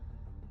her,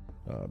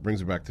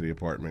 brings her back to the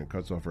apartment,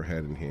 cuts off her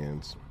head and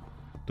hands,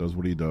 does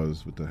what he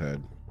does with the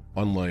head.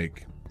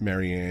 Unlike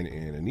Marianne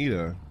and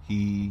Anita,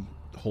 he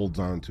holds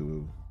on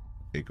to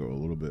Aiko a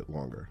little bit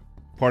longer.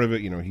 Part of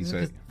it, you know, he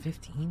said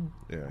 15.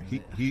 Yeah,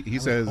 he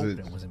says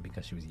it wasn't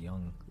because she was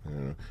young.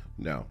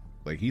 No,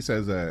 like he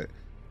says that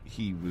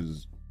he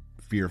was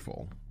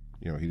fearful.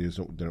 You know, he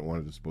didn't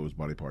want to dispose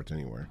body parts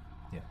anywhere.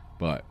 Yeah.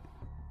 But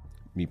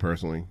me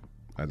personally,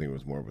 I think it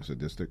was more of a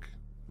sadistic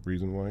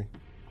reason why.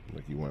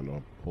 Like he wanted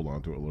to hold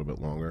on to it a little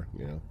bit longer.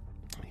 You know,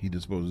 he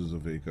disposes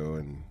of Aiko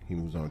and he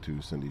moves on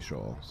to Cindy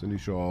Shaw. Cindy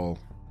Shaw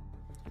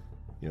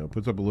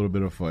Puts up a little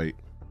bit of fight.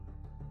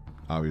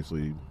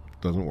 Obviously,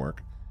 doesn't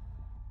work.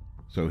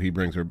 So he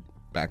brings her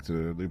back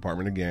to the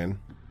apartment again.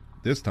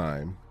 This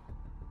time,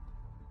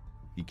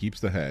 he keeps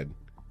the head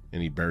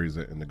and he buries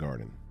it in the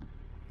garden,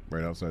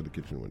 right outside the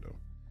kitchen window.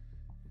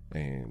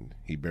 And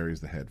he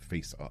buries the head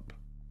face up.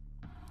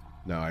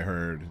 Now, I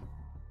heard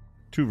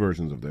two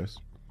versions of this,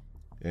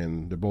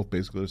 and they're both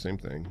basically the same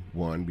thing.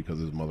 One, because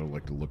his mother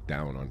liked to look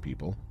down on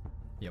people.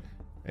 Yep.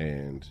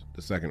 And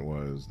the second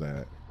was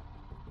that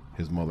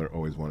his mother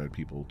always wanted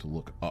people to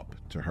look up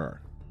to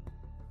her.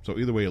 So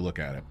either way you look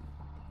at it,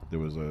 there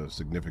was a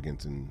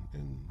significance in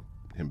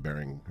him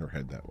burying her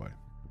head that way.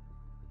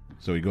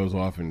 So he goes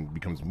off and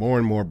becomes more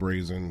and more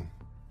brazen,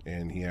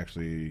 and he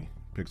actually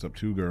picks up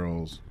two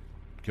girls,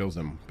 kills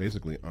them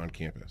basically on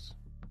campus.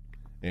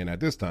 And at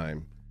this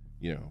time,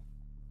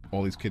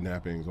 all these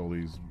kidnappings, all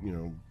these,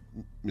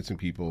 missing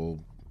people.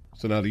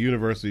 So now the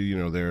university,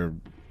 they're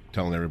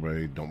telling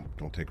everybody don't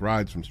take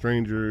rides from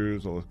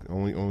strangers,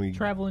 only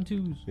travel in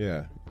twos.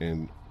 Yeah,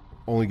 and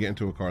only get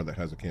into a car that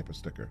has a campus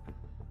sticker.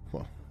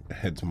 Well,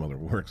 Ed's mother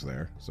works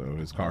there, so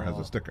his car has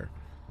a sticker.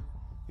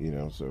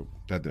 So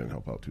that didn't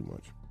help out too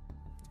much.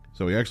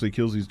 So he actually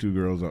kills these two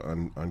girls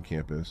on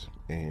campus,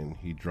 and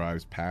he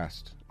drives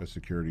past a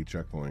security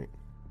checkpoint.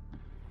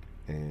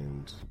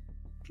 And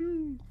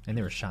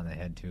they were shot in the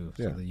head too,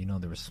 so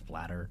that, there was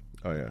splatter.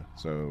 Oh yeah,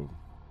 so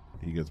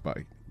he gets by.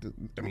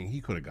 I mean,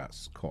 he could have got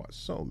caught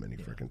so many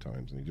freaking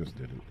times, and he just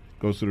didn't.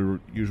 Goes through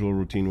the usual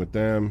routine with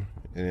them,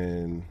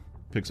 and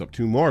picks up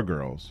two more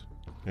girls.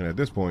 And at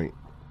this point,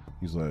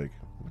 he's like,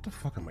 "What the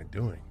fuck am I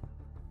doing?"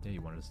 Yeah,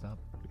 you wanted to stop.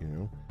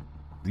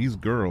 These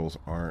girls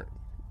aren't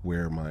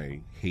where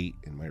my hate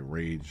and my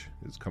rage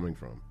is coming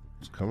from.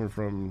 It's coming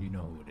from... You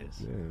know who it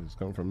is. Yeah, it's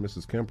coming from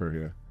Mrs. Kemper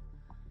here.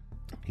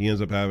 He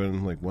ends up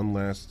having, one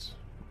last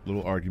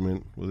little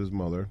argument with his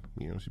mother.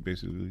 She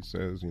basically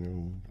says,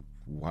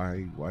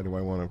 why do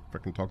I want to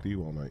freaking talk to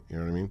you all night? You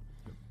know what I mean?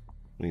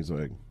 And he's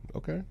like,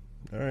 okay,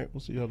 all right,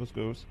 we'll see how this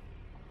goes.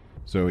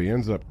 So he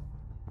ends up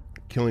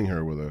killing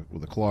her with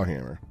a claw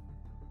hammer.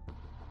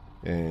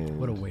 And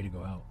what a way to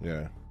go out.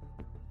 Yeah.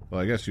 Well,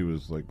 I guess she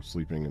was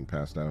sleeping and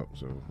passed out,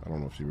 so I don't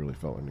know if she really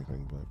felt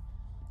anything, but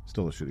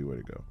still a shitty way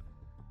to go.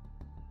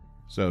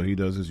 So he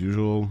does his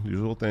usual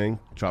thing,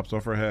 chops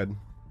off her head,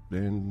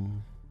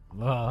 and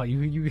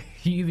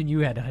even you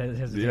had to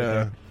hesitate. Yeah,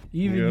 there.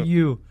 Even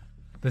you,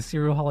 the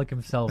serialholic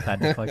himself,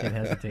 had to fucking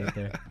hesitate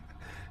there.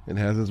 And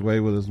has his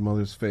way with his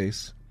mother's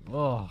face.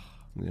 Oh,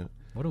 yeah.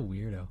 What a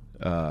weirdo.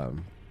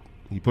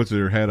 He puts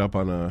her head up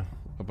on a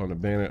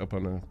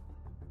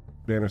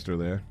banister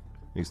there.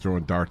 He's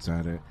throwing darts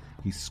at it.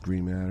 He's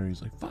screaming at her.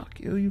 He's like,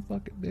 "Fuck you, you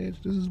fucking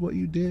bitch! This is what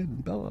you did!"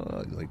 And blah,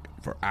 blah, blah.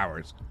 For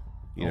hours,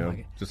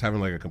 just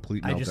having a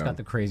complete meltdown. I just got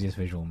the craziest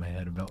visual in my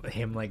head about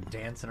him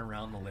dancing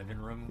around the living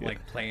room,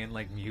 playing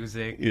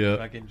music. Yeah,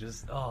 fucking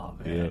just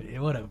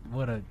man, what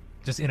a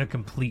just in a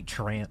complete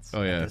trance.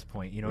 Oh yeah, at this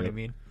point, you know what I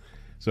mean?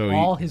 So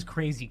all his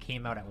crazy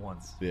came out at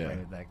once. Yeah.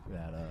 Right?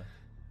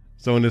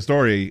 So in the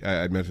story,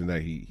 I mentioned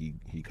that he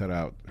cut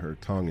out her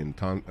tongue and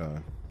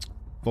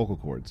vocal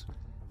cords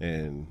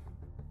and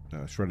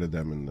shredded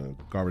them in the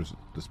garbage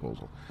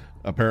disposal.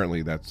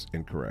 Apparently, that's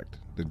incorrect.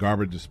 The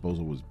garbage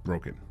disposal was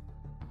broken.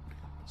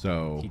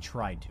 So he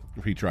tried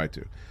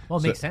to. Well,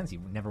 it makes sense. He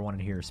never wanted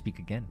to hear her speak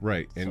again.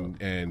 Right.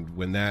 And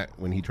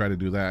when he tried to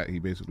do that, he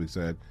basically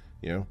said,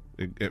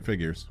 it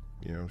figures.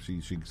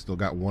 She still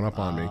got one up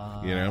on me.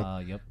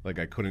 Yep.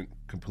 I couldn't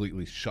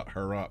completely shut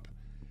her up.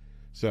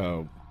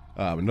 So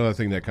another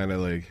thing that kind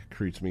of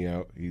creeps me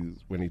out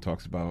is when he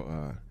talks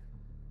about,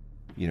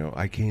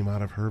 I came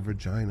out of her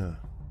vagina,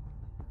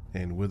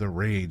 and with a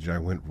rage, I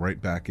went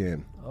right back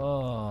in.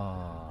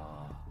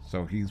 Oh.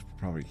 So he's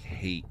probably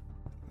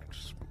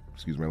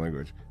excuse my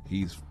language.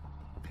 He's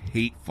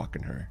hate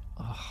fucking her.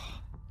 Oh.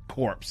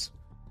 Corpse.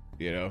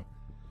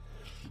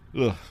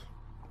 Ugh.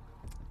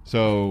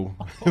 So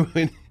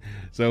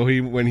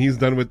when he's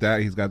done with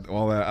that, he's got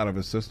all that out of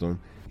his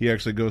system. He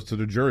actually goes to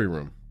the jury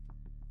room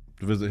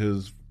to visit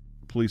his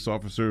police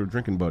officer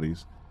drinking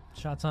buddies.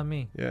 Shots on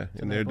me. Yeah,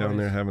 and they're down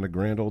there having a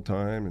grand old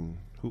time and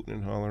hooting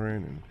and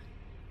hollering. And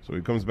so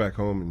he comes back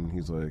home and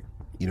he's like,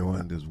 you know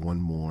what? There's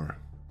one more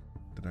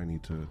that I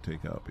need to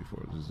take out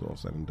before this is all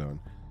said and done.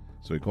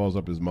 So he calls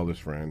up his mother's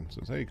friend,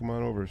 says, hey, come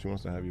on over. She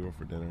wants to have you over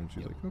for dinner. And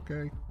she's like,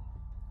 okay.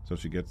 So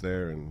she gets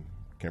there and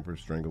Kemper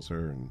strangles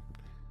her and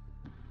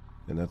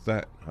that's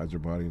that. Hides her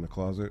body in the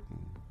closet and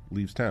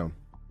leaves town.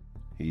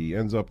 He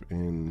ends up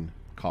in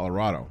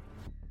Colorado.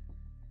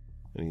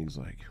 And he's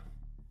like,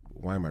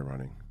 why am I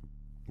running?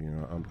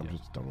 I'm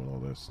just done with all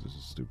this. This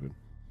is stupid.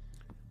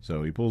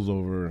 So he pulls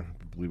over,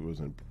 I believe it was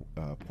in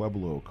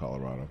Pueblo,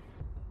 Colorado.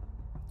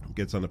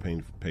 Gets on the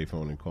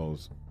payphone and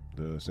calls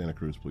the Santa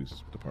Cruz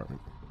Police Department.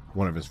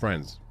 One of his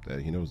friends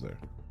that he knows there.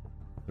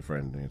 The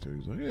friend answered.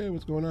 He's like, hey,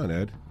 what's going on,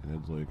 Ed? And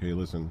Ed's like, hey,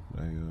 listen,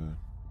 I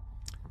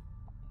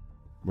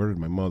murdered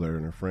my mother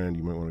and her friend.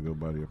 You might want to go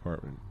by the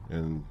apartment.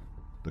 And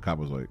the cop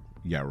was like,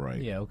 yeah, right.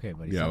 Yeah, okay,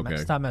 buddy. Yeah, okay.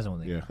 Stop messing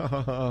with me.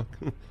 Yeah,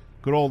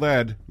 good old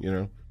Ed,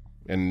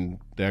 And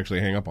they actually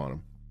hang up on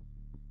him.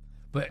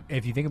 But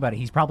if you think about it,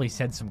 he's probably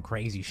said some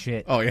crazy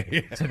shit Oh, yeah.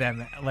 to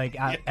them, like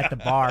at the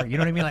bar. You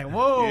know what I mean? Like,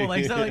 whoa,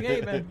 like, so, like,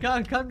 hey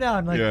man, come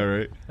down. Like, Yeah,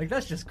 right. Like,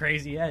 that's just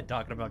crazy Ed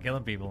talking about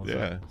killing people. And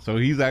Yeah. stuff. So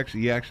he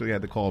actually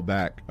had to call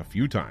back a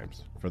few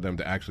times for them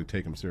to actually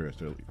take him serious.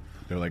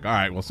 They're like, all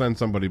right, we'll send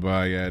somebody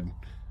by, Ed.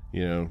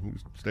 You know,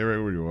 stay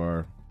right where you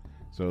are.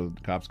 So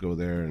the cops go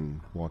there and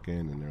walk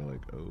in, and they're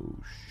like, oh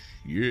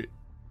shit.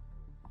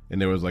 And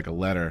there was like a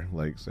letter,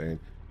 like saying,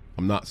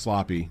 I'm not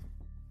sloppy.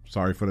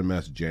 Sorry for the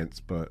mess,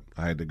 gents, but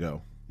I had to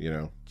go. You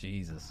know.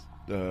 Jesus.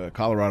 The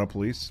Colorado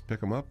police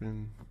pick him up,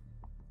 and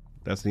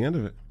that's the end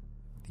of it.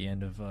 The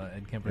end of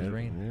Ed Kemper's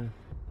reign. Yeah.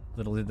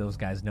 Little did those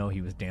guys know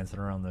he was dancing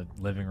around the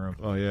living room.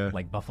 Oh yeah.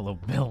 Like Buffalo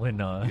Bill and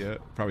Yeah,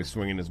 probably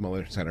swinging his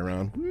mother's head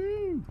around.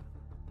 Woo!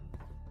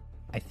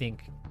 I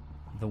think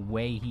the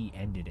way he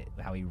ended it,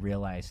 how he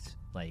realized,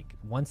 like,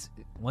 once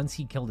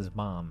he killed his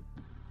mom,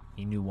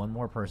 he knew one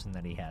more person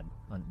that he had,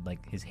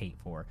 like, his hate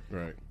for,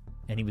 Right.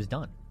 and he was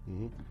done.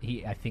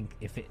 Mm-hmm. I think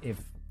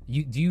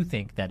do you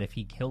think that if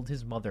he killed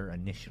his mother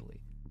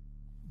initially,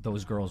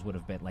 those girls would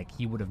have been like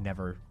he would have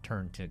never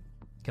turned to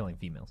killing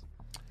females?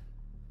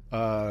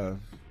 I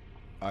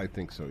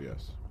think so.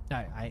 Yes.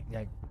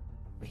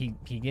 He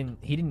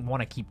didn't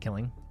want to keep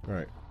killing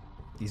Right.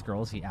 these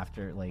girls. I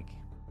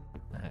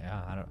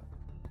don't.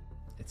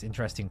 It's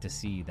interesting to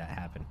see that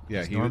happen.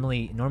 Yeah. 'Cause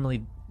normally,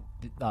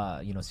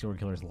 serial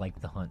killers like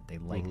the hunt. They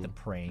like the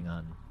preying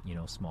on,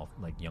 small,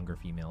 like younger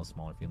females,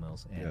 smaller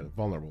females, and Yeah.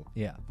 Vulnerable.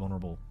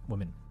 vulnerable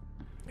women.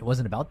 It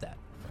wasn't about that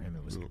for him.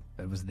 It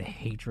was the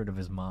hatred of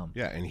his mom.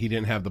 Yeah, and he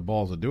didn't have the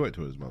balls to do it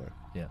to his mother.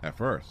 Yeah. At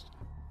first.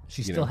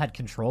 She still had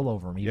control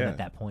over him even Yeah. at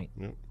that point.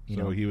 Yep. You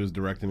So know? he was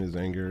directing his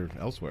anger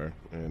elsewhere,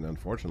 and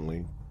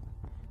unfortunately,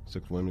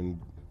 6 women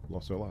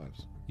lost their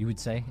lives. You would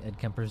say Ed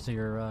Kemper's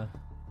your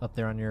up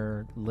there on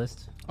your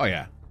list? Oh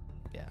yeah.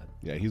 Yeah.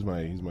 Yeah, he's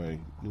my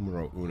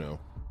numero uno.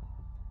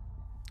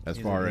 As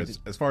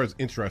He's far as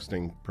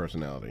interesting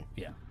personality.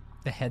 Yeah.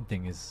 The head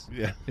thing is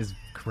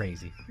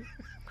crazy.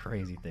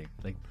 Crazy thing.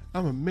 Like,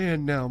 I'm a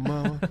man now,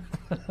 mama.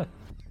 all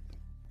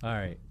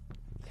right.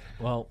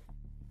 Well,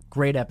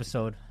 great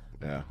episode.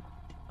 Yeah.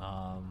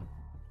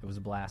 It was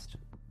a blast.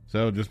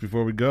 So just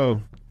before we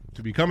go,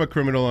 to become a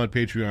criminal on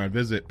Patreon,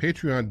 visit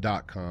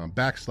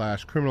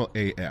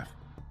patreon.com/criminalaf.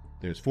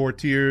 There's 4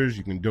 tiers.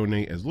 You can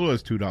donate as little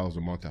as $2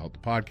 a month to help the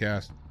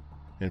podcast.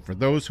 And for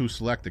those who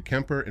select the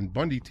Kemper and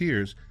Bundy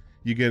tiers,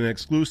 you get an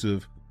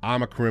exclusive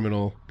I'm a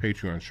Criminal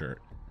Patreon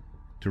shirt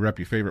to rep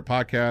your favorite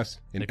podcast.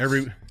 And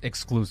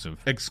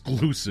Exclusive.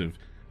 exclusive.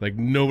 Like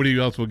nobody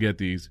else will get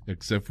these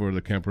except for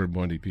the Kemper and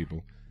Bundy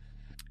people.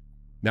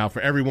 Now,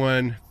 for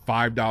everyone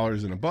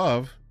 $5 and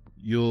above,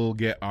 you'll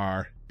get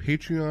our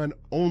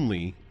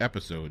Patreon-only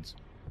episodes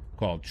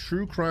called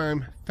True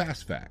Crime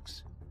Fast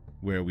Facts,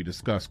 where we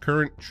discuss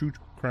current true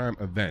crime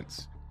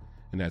events.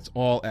 And that's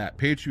all at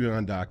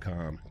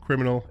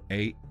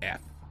patreon.com/criminalaf.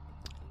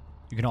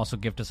 You can also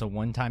gift us a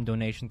one-time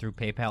donation through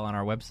PayPal on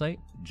our website.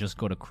 Just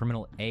go to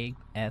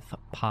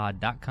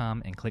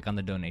criminalafpod.com and click on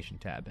the donation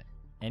tab.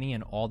 Any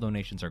and all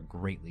donations are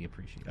greatly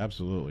appreciated.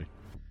 Absolutely.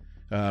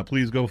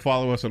 Please go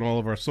follow us on all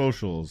of our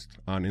socials.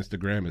 On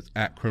Instagram, it's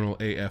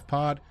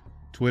 @criminalafpod.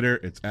 Twitter,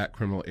 it's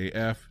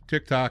 @criminalaf.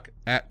 TikTok,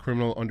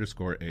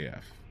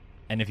 @criminal_AF.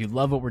 And if you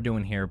love what we're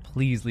doing here,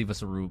 please leave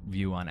us a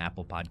review on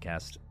Apple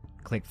Podcasts.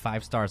 Click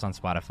 5 stars on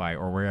Spotify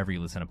or wherever you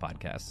listen to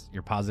podcasts.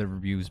 Your positive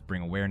reviews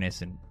bring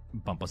awareness and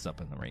bump us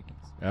up in the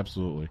rankings.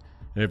 Absolutely.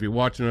 And if you're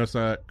watching us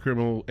at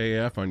Criminal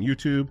AF on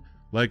YouTube,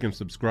 like and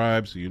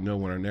subscribe so you know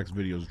when our next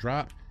videos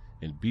drop.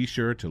 And be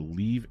sure to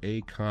leave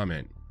a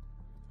comment.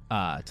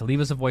 To leave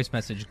us a voice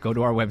message, go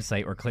to our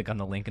website or click on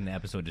the link in the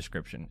episode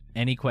description.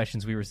 Any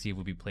questions we receive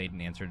will be played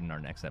and answered in our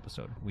next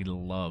episode. We'd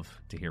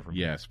love to hear from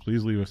you. Yes,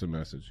 please leave us a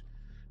message.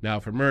 Now,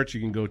 for merch,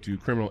 you can go to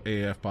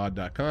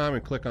criminalafpod.com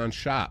and click on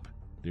shop.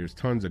 There's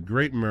tons of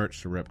great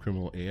merch to rep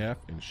Criminal AF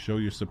and show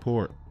your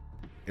support.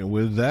 And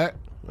with that,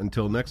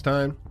 until next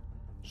time,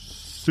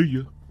 see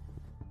ya.